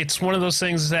 It's one of those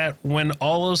things that when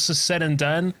all else is said and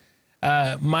done,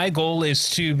 my goal is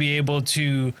to be able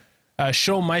to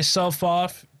show myself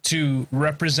off, to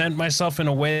represent myself in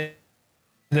a way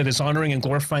that is honoring and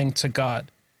glorifying to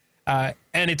God.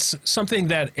 And it's something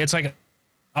that it's like,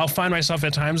 I'll find myself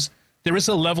at times, there is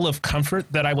a level of comfort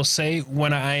that I will say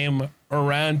when I am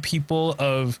around people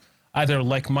of either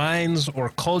like minds or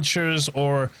cultures,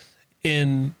 or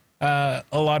in a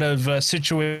lot of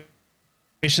situations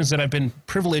that I've been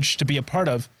privileged to be a part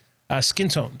of, skin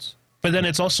tones. But then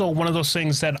it's also one of those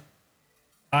things that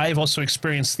I've also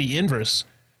experienced the inverse,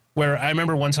 where I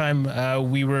remember one time I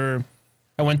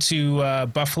went to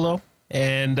Buffalo,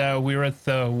 and we were at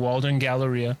the Walden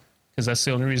Galleria, because that's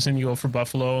the only reason you go for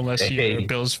Buffalo unless you're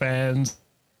Bills fans.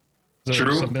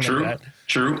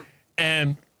 True.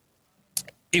 And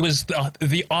it was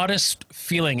the oddest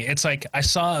feeling. It's like I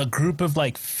saw a group of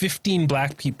like 15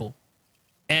 black people,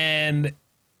 and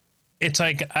it's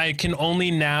like I can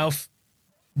only now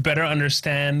better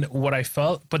understand what I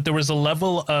felt, but there was a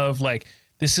level of like,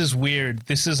 this is weird,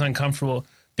 this is uncomfortable,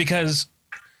 because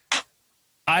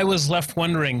I was left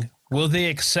wondering, will they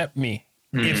accept me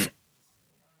if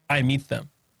I meet them?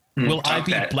 Will I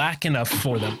be black enough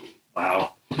for them?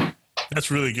 Wow.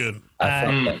 That's really good.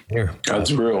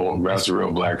 That's real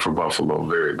black for Buffalo.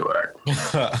 Very black.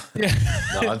 Yeah.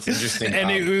 No, that's interesting.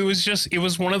 And it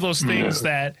was one of those things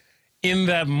that in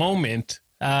that moment,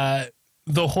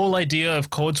 the whole idea of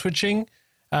code switching,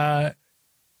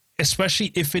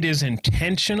 especially if it is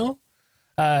intentional,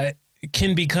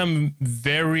 can become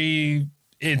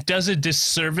it does a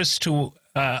disservice to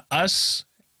us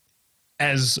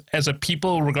as a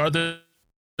people, regardless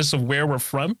of where we're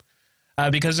from.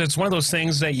 Because it's one of those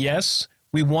things that, yes,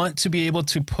 we want to be able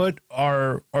to put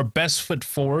our best foot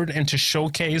forward and to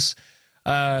showcase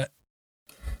the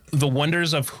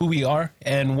wonders of who we are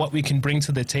and what we can bring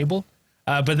to the table.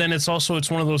 But then it's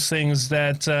one of those things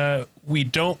that we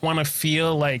don't want to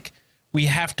feel like we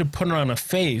have to put on a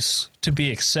face to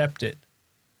be accepted.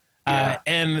 Yeah.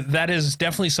 And that is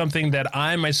definitely something that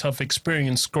I myself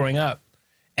experienced growing up.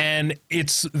 And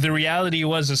the reality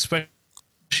was, especially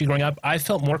growing up, I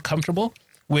felt more comfortable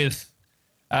with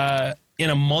in a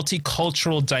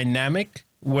multicultural dynamic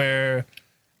where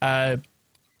there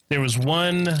was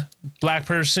one black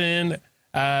person,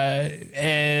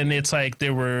 and it's like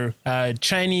there were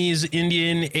Chinese,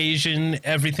 Indian, Asian,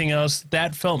 everything else.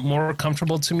 That felt more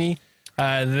comfortable to me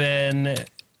than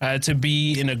to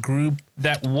be in a group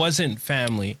that wasn't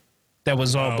family, that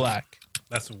was all black.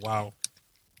 That's wow.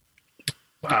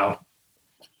 Wow.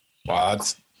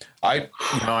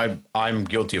 I'm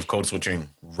guilty of code switching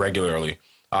regularly,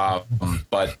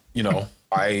 but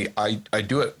I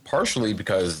do it partially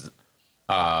because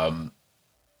I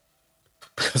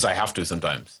have to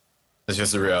sometimes. It's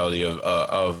just the reality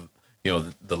of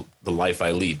the life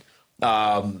I lead.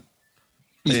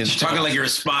 You're talking like you're a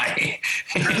spy.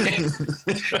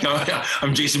 No,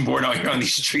 I'm Jason Bourne out here on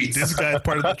these streets. This guy is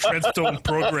part of the Treadstone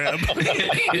program.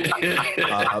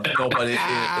 No, but it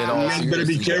all You better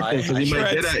be careful because he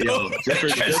might get at y'all.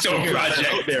 Treadstone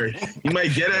project Out there. He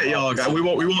might get at y'all. Guys. We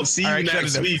won't see you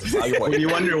next week. When you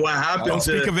wonder what happened Don't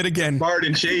speak of it again. Bart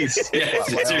and Chase. Yeah,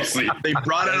 seriously. They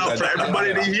brought it up for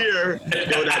everybody to hear.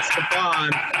 Yo, that's Stefan,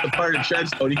 the part of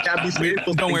Treadstone. He can't be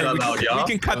faithful. Don't worry, out, y'all. we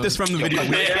can cut this from the video.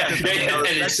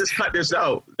 Let's just cut this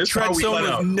out. This is how we Treadstone cut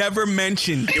was out. never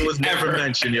mentioned. It was never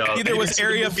mentioned, y'all. Either was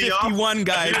Area 51,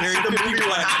 guys. You Area didn't see the movie 51.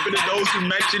 What Happened to Those Who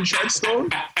Mentioned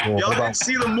Treadstone? Well, Y'all didn't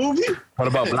see the movie? What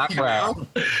about Black Brown?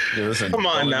 Yeah, listen, Come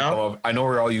on now. I know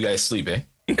where all you guys sleep, eh?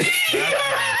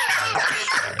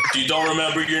 You don't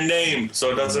remember your name,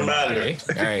 so it doesn't matter.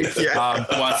 All right. Yeah.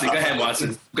 Watson, go ahead,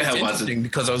 Watson. Go ahead, It's Watson. interesting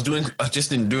because I was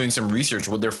doing some research.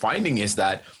 What they're finding is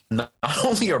that not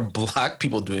only are black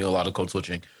people doing a lot of code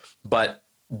switching, but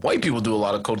white people do a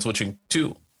lot of code switching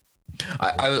too.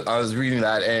 I was reading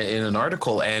that in an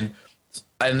article and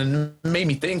it made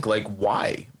me think, like,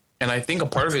 why? And I think a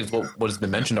part of it is what has been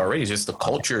mentioned already, is just the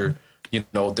culture. You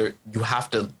know, you have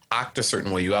to act a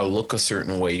certain way. You got to look a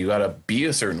certain way. You got to be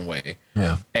a certain way.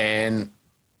 Yeah. And,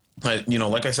 you know,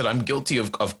 like I said, I'm guilty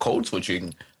of code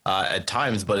switching at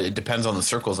times, but it depends on the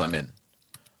circles I'm in.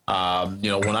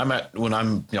 You know, when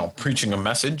I'm preaching a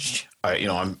message,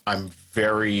 I'm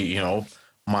very, you know,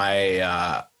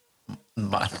 my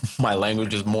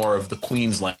language is more of the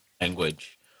Queen's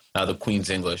language, the Queen's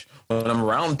English. When I'm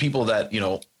around people that, you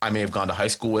know, I may have gone to high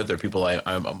school with, or people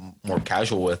I'm more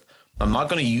casual with, I'm not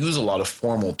going to use a lot of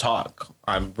formal talk.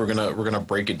 We're gonna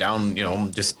break it down, you know,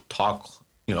 just talk,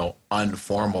 you know,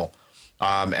 informal.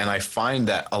 And I find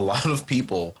that a lot of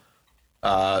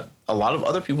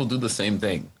other people do the same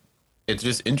thing. It's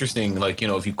just interesting, like, you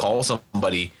know, if you call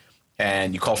somebody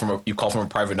and you call from a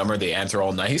private number, they answer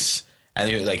all nice, and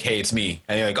you're like, "Hey, it's me,"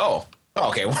 and you're like, "Oh,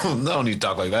 okay, well, I don't need to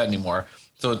talk like that anymore."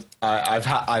 So I've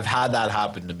had that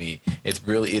happen to me. It's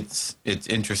really it's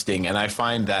interesting, and I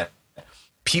find that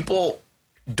people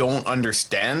don't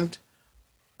understand.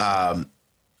 I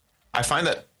find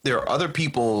that there are other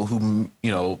people who,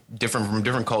 you know, from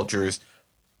different cultures,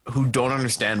 who don't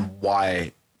understand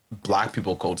why black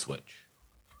people code switch.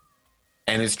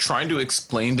 And it's trying to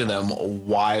explain to them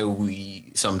why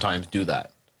we sometimes do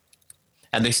that.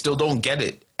 And they still don't get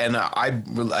it. And I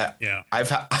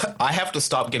have to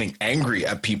stop getting angry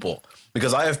at people,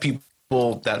 because I have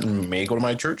people that may go to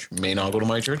my church, may not go to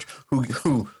my church,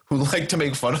 who like to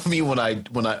make fun of me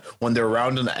when they're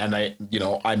around, and I, you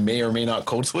know, I may or may not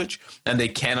code switch, and they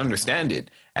can't understand it.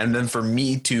 And then for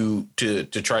me to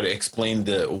try to explain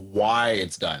the why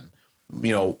it's done,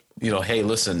 you know, hey,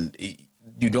 listen,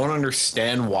 you don't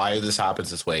understand why this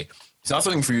happens this way. It's not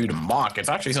something for you to mock. It's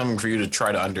actually something for you to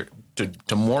try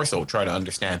to more so try to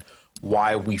understand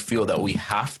why we feel that we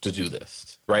have to do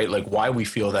this, right? Like why we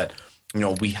feel that, you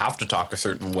know, we have to talk a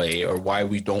certain way, or why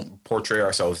we don't portray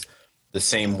ourselves the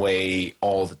same way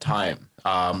all the time.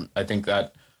 I think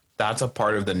that's a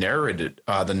part of the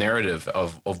narrative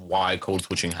of why code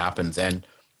switching happens. And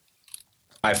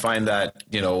I find that,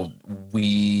 you know,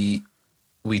 we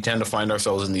tend to find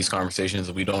ourselves in these conversations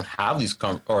that we don't have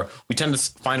or we tend to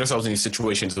find ourselves in these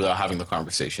situations without having the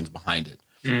conversations behind it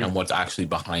and what's actually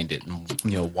behind it, and,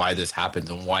 you know, why this happens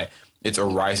and why it's a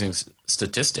rising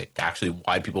statistic, actually,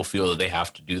 why people feel that they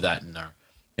have to do that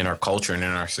in our culture and in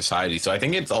our society. So I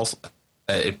think it's also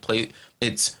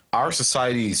it's our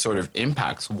society sort of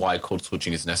impacts why code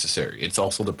switching is necessary. It's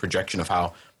also the projection of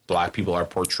how black people are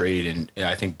portrayed, and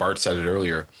I think Bart said it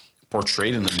earlier,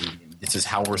 portrayed in the movie. This is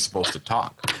how we're supposed to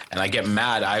talk. And I get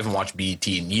mad. I haven't watched BET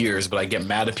in years, but I get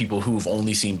mad at people who've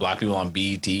only seen black people on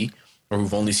BET, or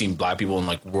who've only seen black people in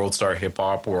like World Star Hip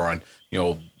Hop, or on, you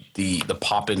know, the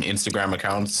poppin' Instagram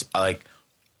accounts. Like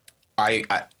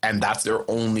and that's their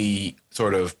only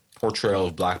sort of portrayal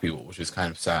of black people, which is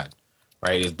kind of sad,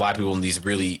 right? Is black people in these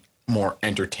really more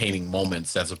entertaining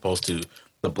moments, as opposed to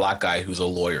the black guy who's a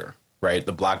lawyer, right?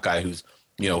 The black guy who's,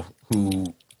 you know,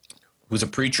 who's a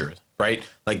preacher, right?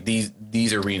 Like these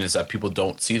arenas that people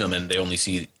don't see them, and they only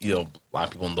see, you know,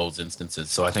 black people in those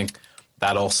instances. So I think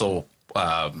that also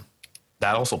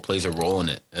plays a role in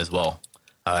it as well.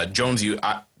 Jones,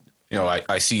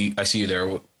 I see you there.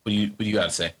 What do you got to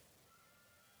say?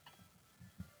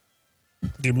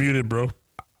 You're muted, bro.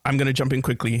 I'm going to jump in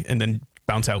quickly and then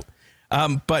bounce out.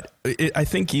 But I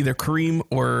think either Kareem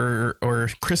or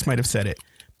Chris might have said it.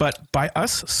 But by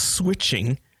us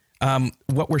switching,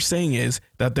 what we're saying is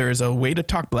that there is a way to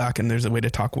talk black and there's a way to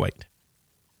talk white.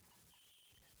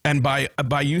 And by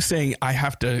you saying I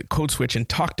have to code switch and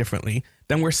talk differently,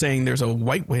 then we're saying there's a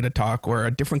white way to talk or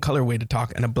a different color way to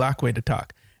talk and a black way to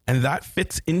talk. And that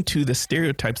fits into the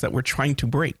stereotypes that we're trying to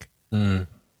break. And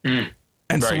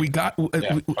so we got,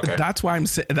 that's why I'm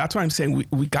saying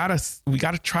we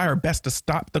gotta try our best to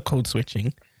stop the code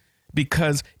switching,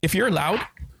 because if you're loud,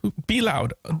 be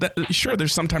loud. Sure,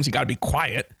 there's sometimes you gotta be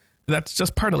quiet. That's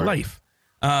just part of life.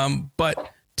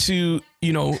 But to,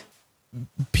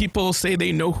 people say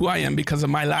they know who I am because of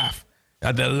my laugh.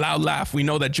 The loud laugh. We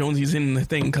know that Jonesy's in the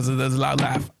thing because of the loud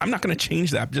laugh. I'm not going to change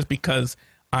that just because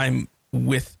I'm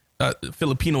with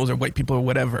Filipinos or white people or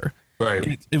whatever.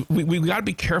 Right. We got to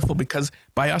be careful, because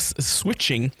by us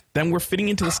switching, then we're fitting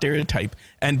into the stereotype.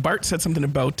 And Bart said something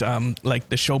about like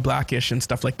the show Blackish and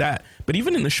stuff like that. But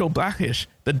even in the show Blackish,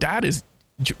 the dad is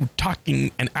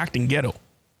talking and acting ghetto.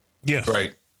 Yes.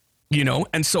 Right.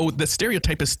 And so the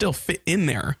stereotype is still fit in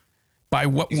there by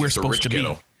what we're supposed to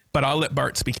be. But I'll let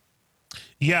Bart speak.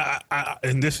 Yeah,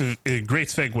 and this is a great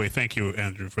segue. Thank you,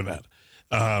 Andrew, for that.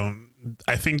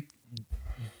 I think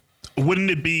it would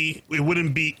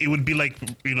be like,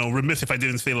 remiss if I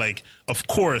didn't say, like, of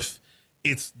course,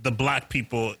 it's the black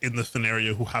people in the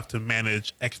scenario who have to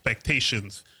manage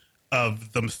expectations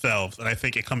of themselves. And I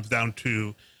think it comes down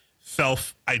to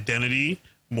self-identity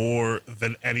more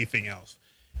than anything else.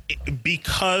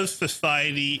 Because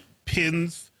society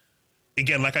pins,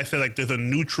 again, like I said, like there's a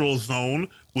neutral zone,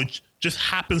 which just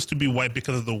happens to be white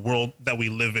because of the world that we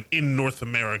live in North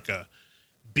America.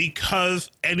 Because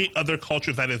any other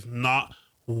culture that is not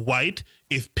white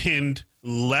is pinned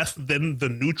less than the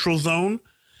neutral zone,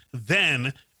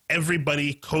 then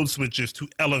everybody code switches to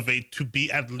elevate to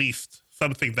be at least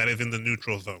something that is in the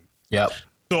neutral zone. Yep.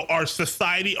 So our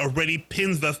society already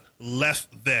pins us less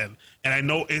than. And I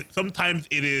know sometimes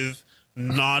it is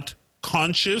not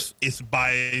conscious, it's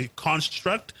by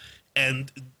construct.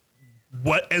 And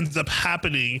what ends up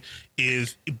happening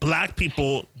is black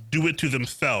people do it to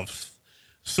themselves.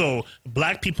 So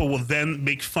black people will then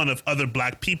make fun of other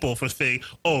black people for saying,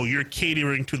 oh, you're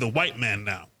catering to the white man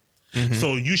now.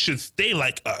 So you should stay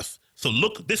like us. So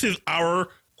look, this is our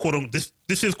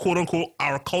this is quote unquote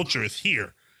our culture is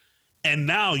here. And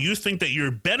now you think that you're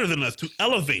better than us to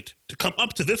elevate, to come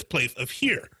up to this place of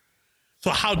here. So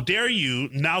how dare you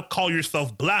now call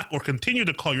yourself black or continue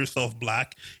to call yourself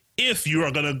black if you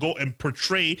are going to go and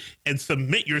portray and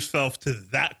submit yourself to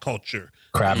that culture?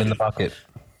 Crab in the bucket.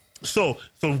 So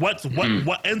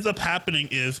what ends up happening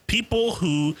is people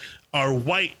who are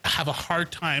white have a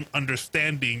hard time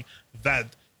understanding that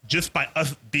just by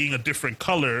us being a different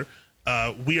color,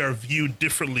 we are viewed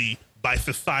differently by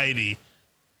society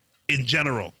in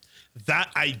general. That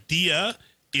idea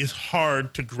is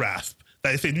hard to grasp.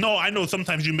 That I say, no, I know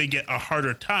sometimes you may get a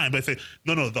harder time, but I say,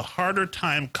 no, the harder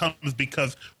time comes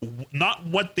because not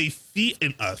what they see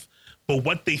in us, but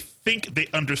what they think they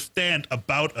understand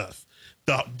about us.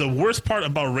 The worst part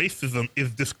about racism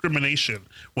is discrimination,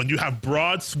 when you have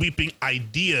broad sweeping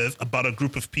ideas about a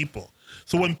group of people.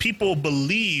 So when people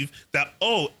believe that,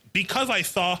 oh, because I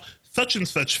saw such and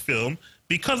such film,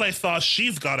 because I saw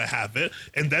She's Gotta Have It,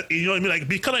 and that, you know what I mean? Like,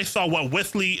 because I saw what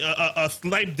Wesley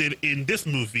Snipes did in this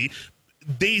movie,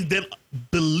 they then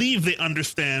believe they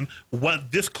understand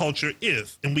what this culture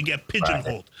is, and we get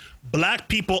pigeonholed. Black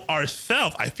people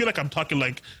ourselves, I feel like I'm talking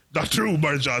like Dr.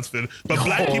 Umar Johnson, but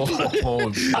black people, with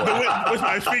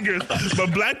my fingers,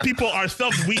 but black people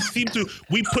ourselves,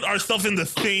 we put ourselves in the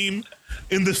same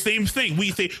thing. We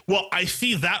say, well, I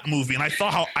see that movie and I saw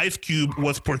how Ice Cube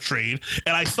was portrayed,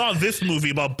 and I saw this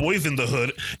movie about Boys in the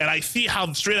Hood, and I see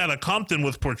how Straight Outta Compton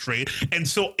was portrayed. And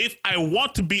so if I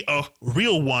want to be a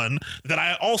real one, then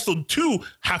I also too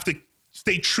have to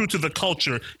stay true to the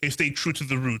culture and stay true to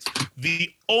the roots.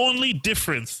 The only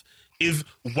difference is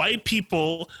white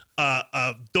people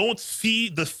don't see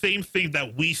the same thing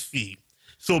that we see.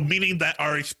 So meaning that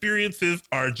our experiences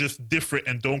are just different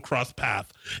and don't cross paths.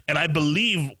 And I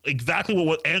believe exactly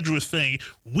what Andrew is saying.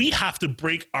 We have to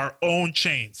break our own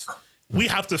chains. We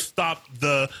have to stop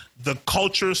the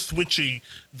culture switching,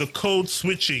 the code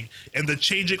switching, and the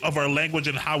changing of our language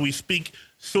and how we speak,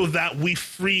 so that we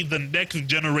free the next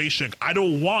generation. I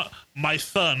don't want my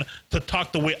son to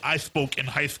talk the way I spoke in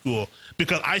high school,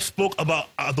 because I spoke about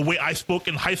the way I spoke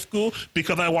in high school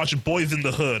because I watched Boys in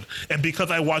the Hood, and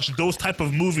because I watched those type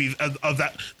of movies of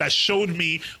that showed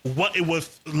me what it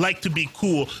was like to be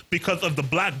cool, because of the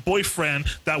black boyfriend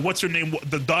that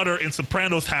the daughter in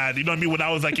Sopranos had, you know what I mean, when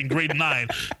I was like in grade 9.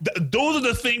 Those are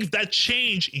the things that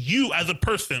change you as a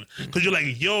person, because you're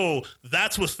like, yo,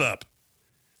 that's what's up.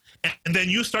 And then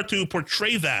you start to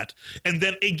portray that, and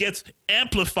then it gets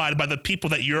amplified by the people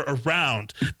that you're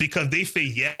around, because they say,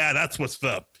 yeah, that's what's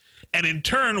up. And in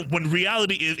turn, when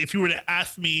reality is, if you were to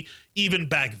ask me even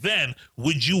back then,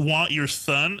 would you want your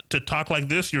son to talk like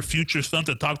this, your future son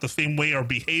to talk the same way or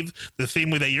behave the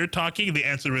same way that you're talking? The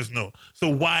answer is no. So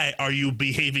why are you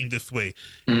behaving this way?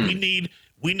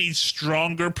 We need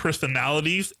stronger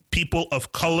personalities, people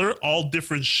of color, all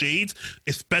different shades,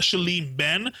 especially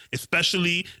men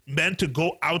to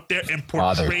go out there and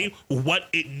portray what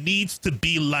it needs to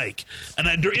be like.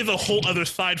 And there is a whole other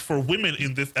side for women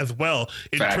in this as well,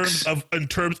 in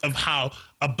terms of how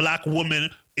a black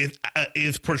woman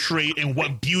is portrayed and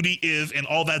what beauty is and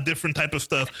all that different type of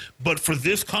stuff. But for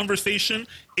this conversation,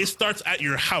 it starts at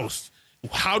your house.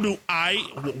 How do I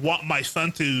want my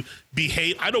son to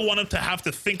behave? I don't want him to have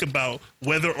to think about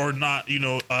whether or not,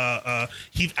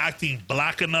 he's acting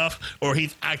black enough or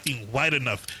he's acting white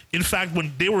enough. In fact,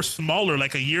 when they were smaller,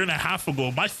 like a year and a half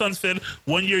ago, my son said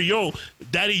 1 year, yo,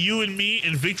 Daddy, you and me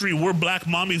and Victory, we're black,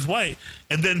 Mommy's white.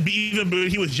 And then even when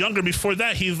he was younger before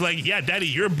that, he's like, yeah, Daddy,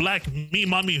 you're black, me,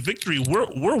 Mommy, Victory,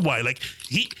 we're white. Like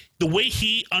the way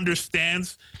he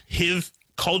understands his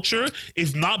culture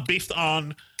is not based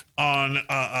on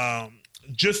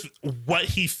just what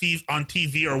he sees on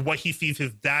TV or what he sees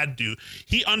his dad do.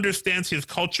 He understands his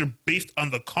culture based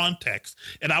on the context.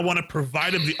 And I want to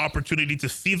provide him the opportunity to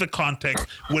see the context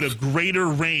with a greater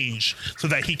range so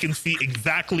that he can see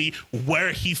exactly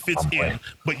where he fits in.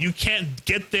 But you can't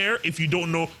get there if you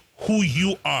don't know who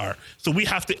you are. So we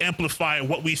have to amplify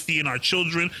what we see in our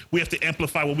children. We have to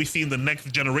amplify what we see in the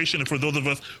next generation. And for those of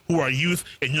us who are youth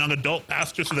and young adult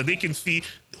pastors, so that they can see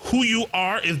who you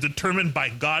are is determined by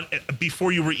God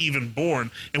before you were even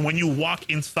born. And when you walk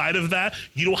inside of that,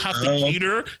 you don't have to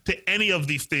cater to any of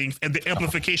these things. And the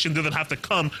amplification doesn't have to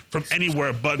come from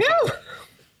anywhere but God.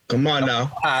 Come on now,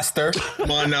 Pastor.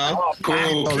 Come on now.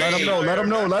 Oh, let him know. Let him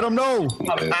know. Let him know.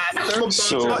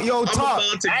 Yo, talk. I'm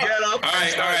about to get up. All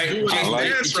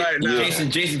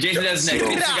right. Jason has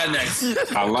next.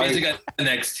 Jason got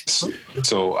next.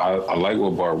 So I like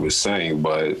what Bart was saying,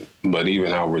 but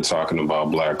even how we're talking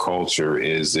about black culture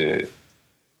is that,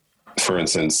 for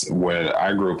instance, when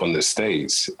I grew up in the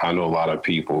States, I know a lot of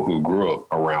people who grew up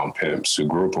around pimps, who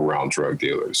grew up around drug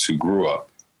dealers, who grew up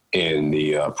in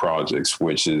the projects,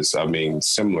 which is,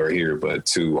 similar here, but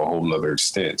to a whole nother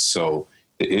extent. So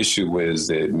the issue is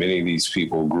that many of these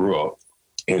people grew up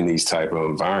in these type of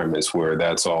environments where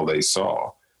that's all they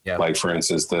saw. Yep. Like, for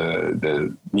instance,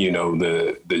 the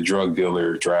drug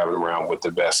dealer driving around with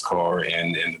the best car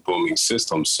and the booming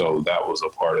system. So that was a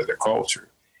part of the culture.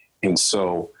 And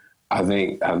so I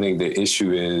think the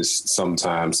issue is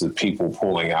sometimes the people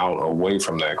pulling out away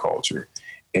from that culture.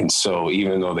 And so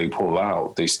even though they pull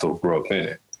out, they still grew up in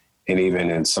it. And even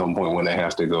at some point when they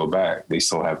have to go back, they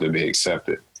still have to be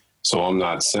accepted. So I'm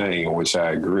not saying, which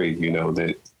I agree,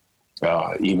 that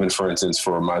even, for instance,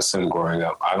 for my son growing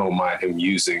up, I don't mind him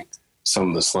using some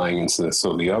of the slang and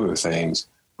some of the other things.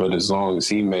 But as long as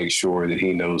he makes sure that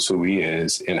he knows who he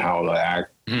is and how to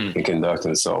act and conduct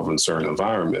himself in certain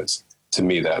environments, to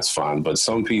me, that's fine. But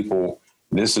some people,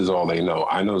 this is all they know.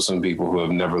 I know some people who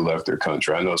have never left their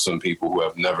country. I know some people who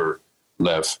have never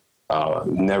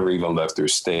even left their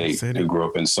state, who grew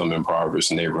up in some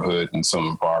impoverished neighborhood and some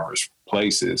impoverished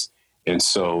places. And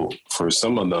so for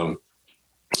some of them,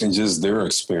 and just their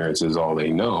experience is all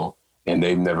they know, and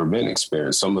they've never been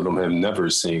experienced. Some of them have never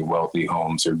seen wealthy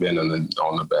homes or been on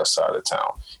the best side of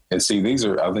town. And see,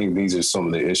 I think these are some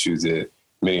of the issues that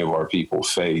many of our people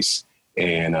face.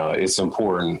 And it's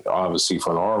important, obviously,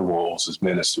 for our roles as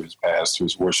ministers,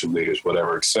 pastors, worship leaders,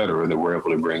 whatever, et cetera, that we're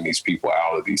able to bring these people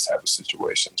out of these type of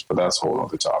situations. But that's a whole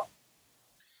other topic.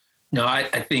 No, I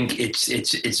think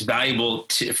it's valuable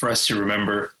for us to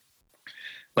remember,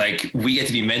 like, we get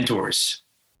to be mentors.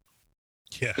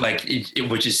 Yeah. Like,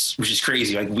 which is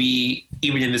crazy. Like, we,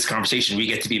 even in this conversation, we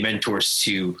get to be mentors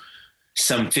to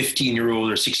some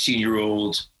 15-year-old or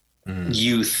 16-year-old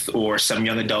youth or some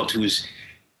young adult who's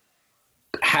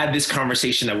had this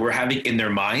conversation that we're having in their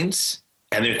minds,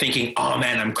 and they're thinking, oh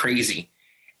man, I'm crazy.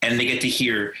 And they get to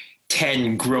hear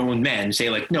 10 grown men say,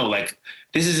 like, no, like,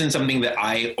 this isn't something that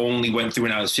I only went through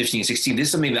when I was 15, 16. This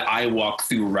is something that I walk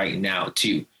through right now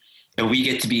too. And we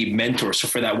get to be mentors. So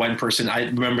for that one person, I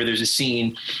remember there's a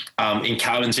scene in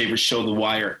Calvin's favorite show, The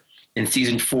Wire, in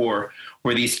season 4,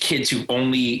 where these kids who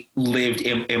only lived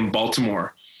in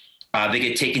Baltimore, they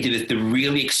get taken to the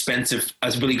really expensive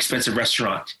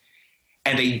restaurant.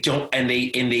 And they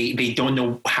don't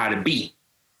know how to be.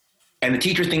 And the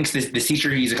teacher thinks this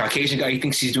teacher, he's a Caucasian guy, he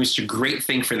thinks he's doing such a great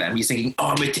thing for them. He's thinking,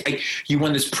 oh, you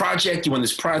won this project, I'm going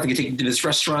to take you to this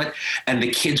restaurant. And the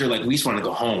kids are like, we just want to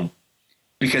go home,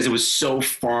 because it was so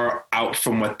far out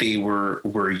from what they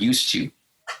were used to.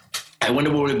 I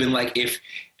wonder what would have been like if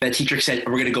that teacher said,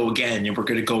 we're going to go again, and we're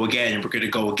going to go again, and we're going to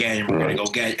go again, and we're going to go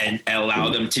again, and allow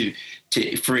them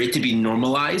for it to be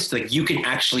normalized. Like, you can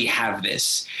actually have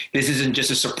this. This isn't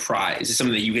just a surprise. It's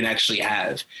something that you can actually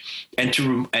have. And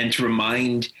to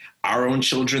remind our own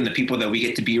children, the people that we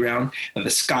get to be around, that the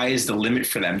sky is the limit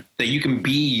for them, that you can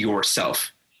be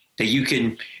yourself,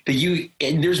 and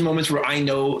there's moments where I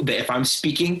know that if I'm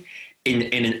speaking in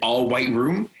an all white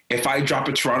room, if I drop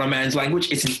a Toronto man's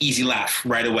language, it's an easy laugh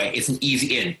right away. It's an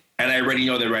easy in. And I already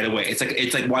know that right away.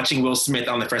 It's like watching Will Smith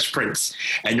on The Fresh Prince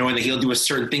and knowing that he'll do a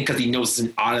certain thing because he knows it's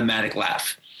an automatic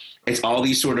laugh. It's all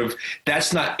these sort of,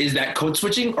 is that code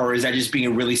switching, or is that just being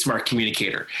a really smart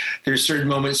communicator? There's certain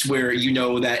moments where you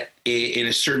know that in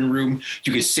a certain room,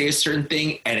 you can say a certain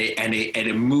thing and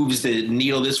it moves the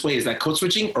needle this way. Is that code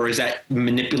switching, or is that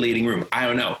manipulating room? I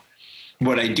don't know.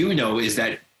 What I do know is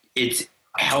that it's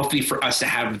healthy for us to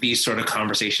have these sort of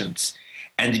conversations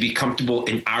and to be comfortable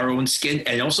in our own skin,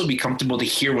 and also be comfortable to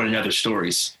hear one another's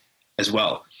stories as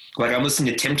well. Like, I'm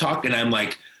listening to Tim talk and I'm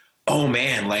like, oh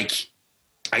man, like,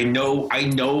 I know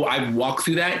I've walked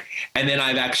through that. And then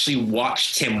I've actually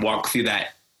watched Tim walk through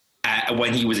that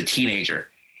when he was a teenager.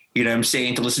 You know what I'm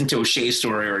saying? To listen to O'Shea's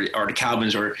story or to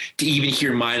Calvin's, or to even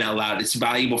hear mine out loud. It's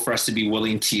valuable for us to be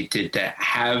willing to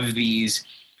have these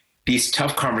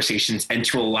tough conversations, and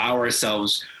to allow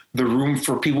ourselves the room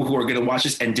for people who are going to watch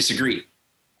us and disagree.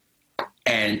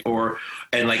 And I'll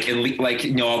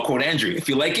quote Andrew: if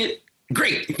you like it,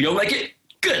 great. If you don't like it,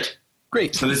 good.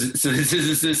 Great. So this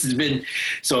has been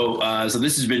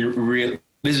a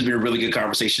really good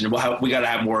conversation. We got to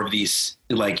have more of these,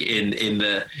 like in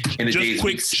the just days,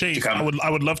 quick weeks Chase, to come. I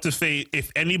would love to say,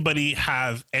 if anybody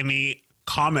have any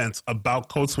comments about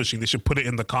code switching, they should put it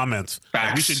in the comments.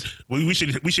 Facts. We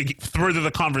should further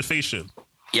the conversation.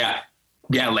 Yeah.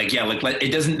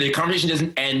 It doesn't. The conversation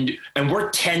doesn't end, and we're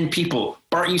 10 people.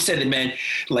 Bart, you said it, man.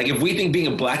 Like, if we think being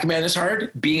a black man is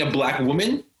hard, being a black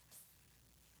woman,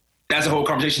 that's a whole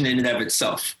conversation in and of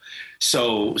itself.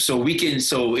 So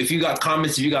if you got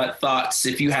comments, if you got thoughts,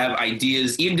 if you have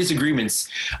ideas, even disagreements,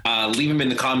 leave them in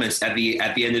the comments at the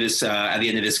end of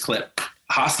this clip.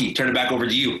 Hosky, turn it back over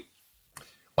to you.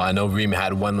 Well, I know Reem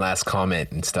had one last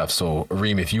comment and stuff. So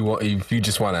Reem, if you want to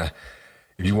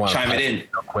chime it in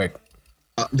real quick.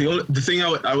 The thing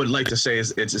I would like to say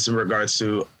is it's in regards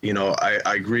to, I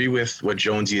agree with what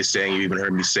Jonesy is saying. You even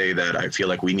heard me say that I feel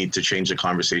like we need to change the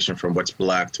conversation from what's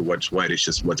black to what's white. It's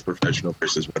just what's professional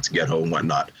versus what's ghetto and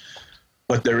whatnot.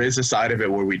 But there is a side of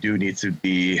it where we do need to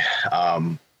be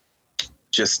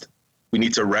we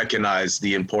need to recognize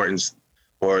the importance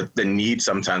or the need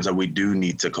sometimes that we do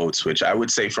need to code switch. I would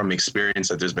say from experience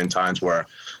that there's been times where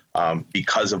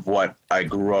because of what I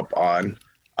grew up on,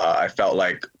 I felt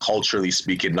like, culturally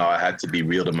speaking, I had to be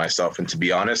real to myself. And to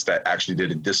be honest, that actually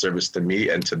did a disservice to me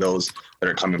and to those that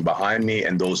are coming behind me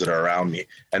and those that are around me.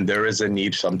 And there is a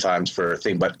need sometimes for a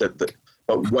thing. But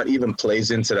but what even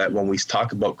plays into that when we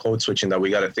talk about code switching that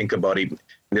we got to think about, even,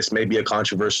 and this may be a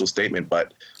controversial statement,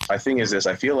 but my thing is this: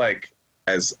 I feel like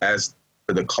as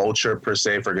for the culture per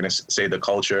se, if we're going to say the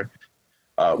culture,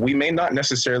 we may not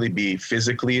necessarily be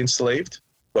physically enslaved,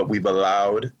 but we've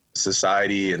allowed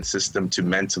society and system to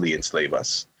mentally enslave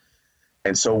us.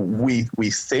 And so we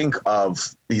think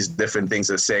of these different things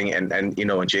as saying,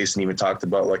 and Jason even talked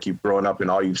about, like, you've grown up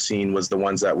and all you've seen was the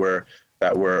ones that were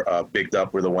bigged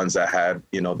up were the ones that had,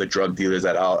 the drug dealers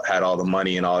that had all the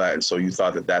money and all that. And so you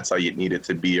thought that that's how you needed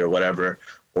to be or whatever,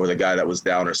 or the guy that was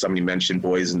down, or somebody mentioned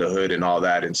Boys in the Hood and all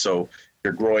that. And so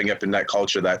you're growing up in that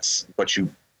culture. That's what you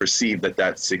perceive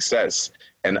that's success.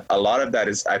 And a lot of that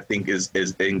is, I think, is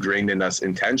ingrained in us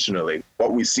intentionally.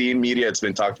 What we see in media, it's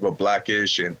been talked about,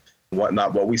 Blackish and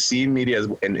whatnot. What we see in media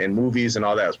in movies and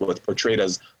all that is what's portrayed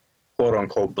as quote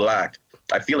unquote black.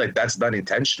 I feel like that's done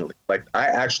intentionally. Like, I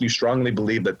actually strongly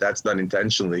believe that that's done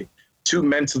intentionally to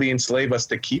mentally enslave us,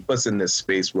 to keep us in this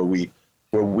space where we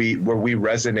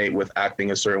resonate with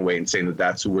acting a certain way and saying that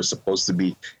that's who we're supposed to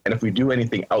be. And if we do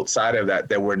anything outside of that,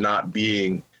 then we're not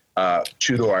being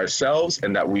true to ourselves,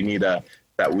 and that we need to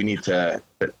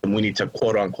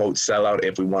quote unquote sell out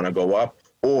if we want to go up,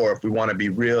 or if we want to be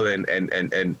real and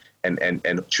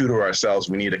true to ourselves,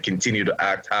 we need to continue to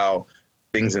act how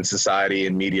things in society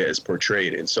and media is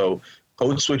portrayed. And so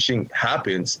code switching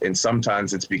happens, and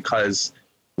sometimes it's because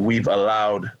we've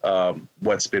allowed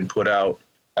what's been put out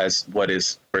as what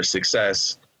is for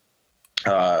success.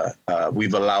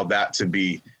 We've allowed that to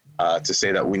be to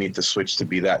say that we need to switch to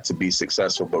be that to be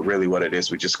successful, but really what it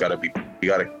is, we got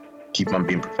to keep on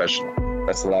being professional.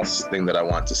 That's the last thing that I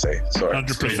want to say. Sorry.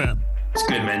 100%. It's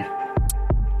good, man.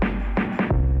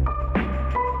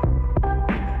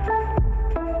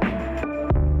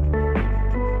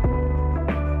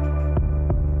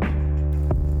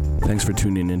 Thanks for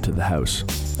tuning into The House.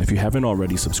 If you haven't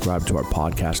already subscribed to our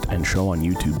podcast and show on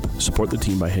YouTube, support the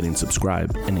team by hitting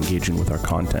subscribe and engaging with our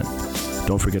content.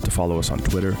 Don't forget to follow us on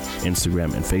Twitter,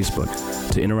 Instagram, and Facebook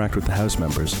to interact with the House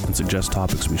members and suggest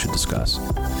topics we should discuss.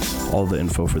 All the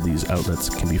info for these outlets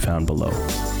can be found below.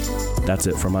 That's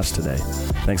it from us today.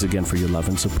 Thanks again for your love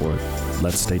and support.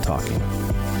 Let's stay talking.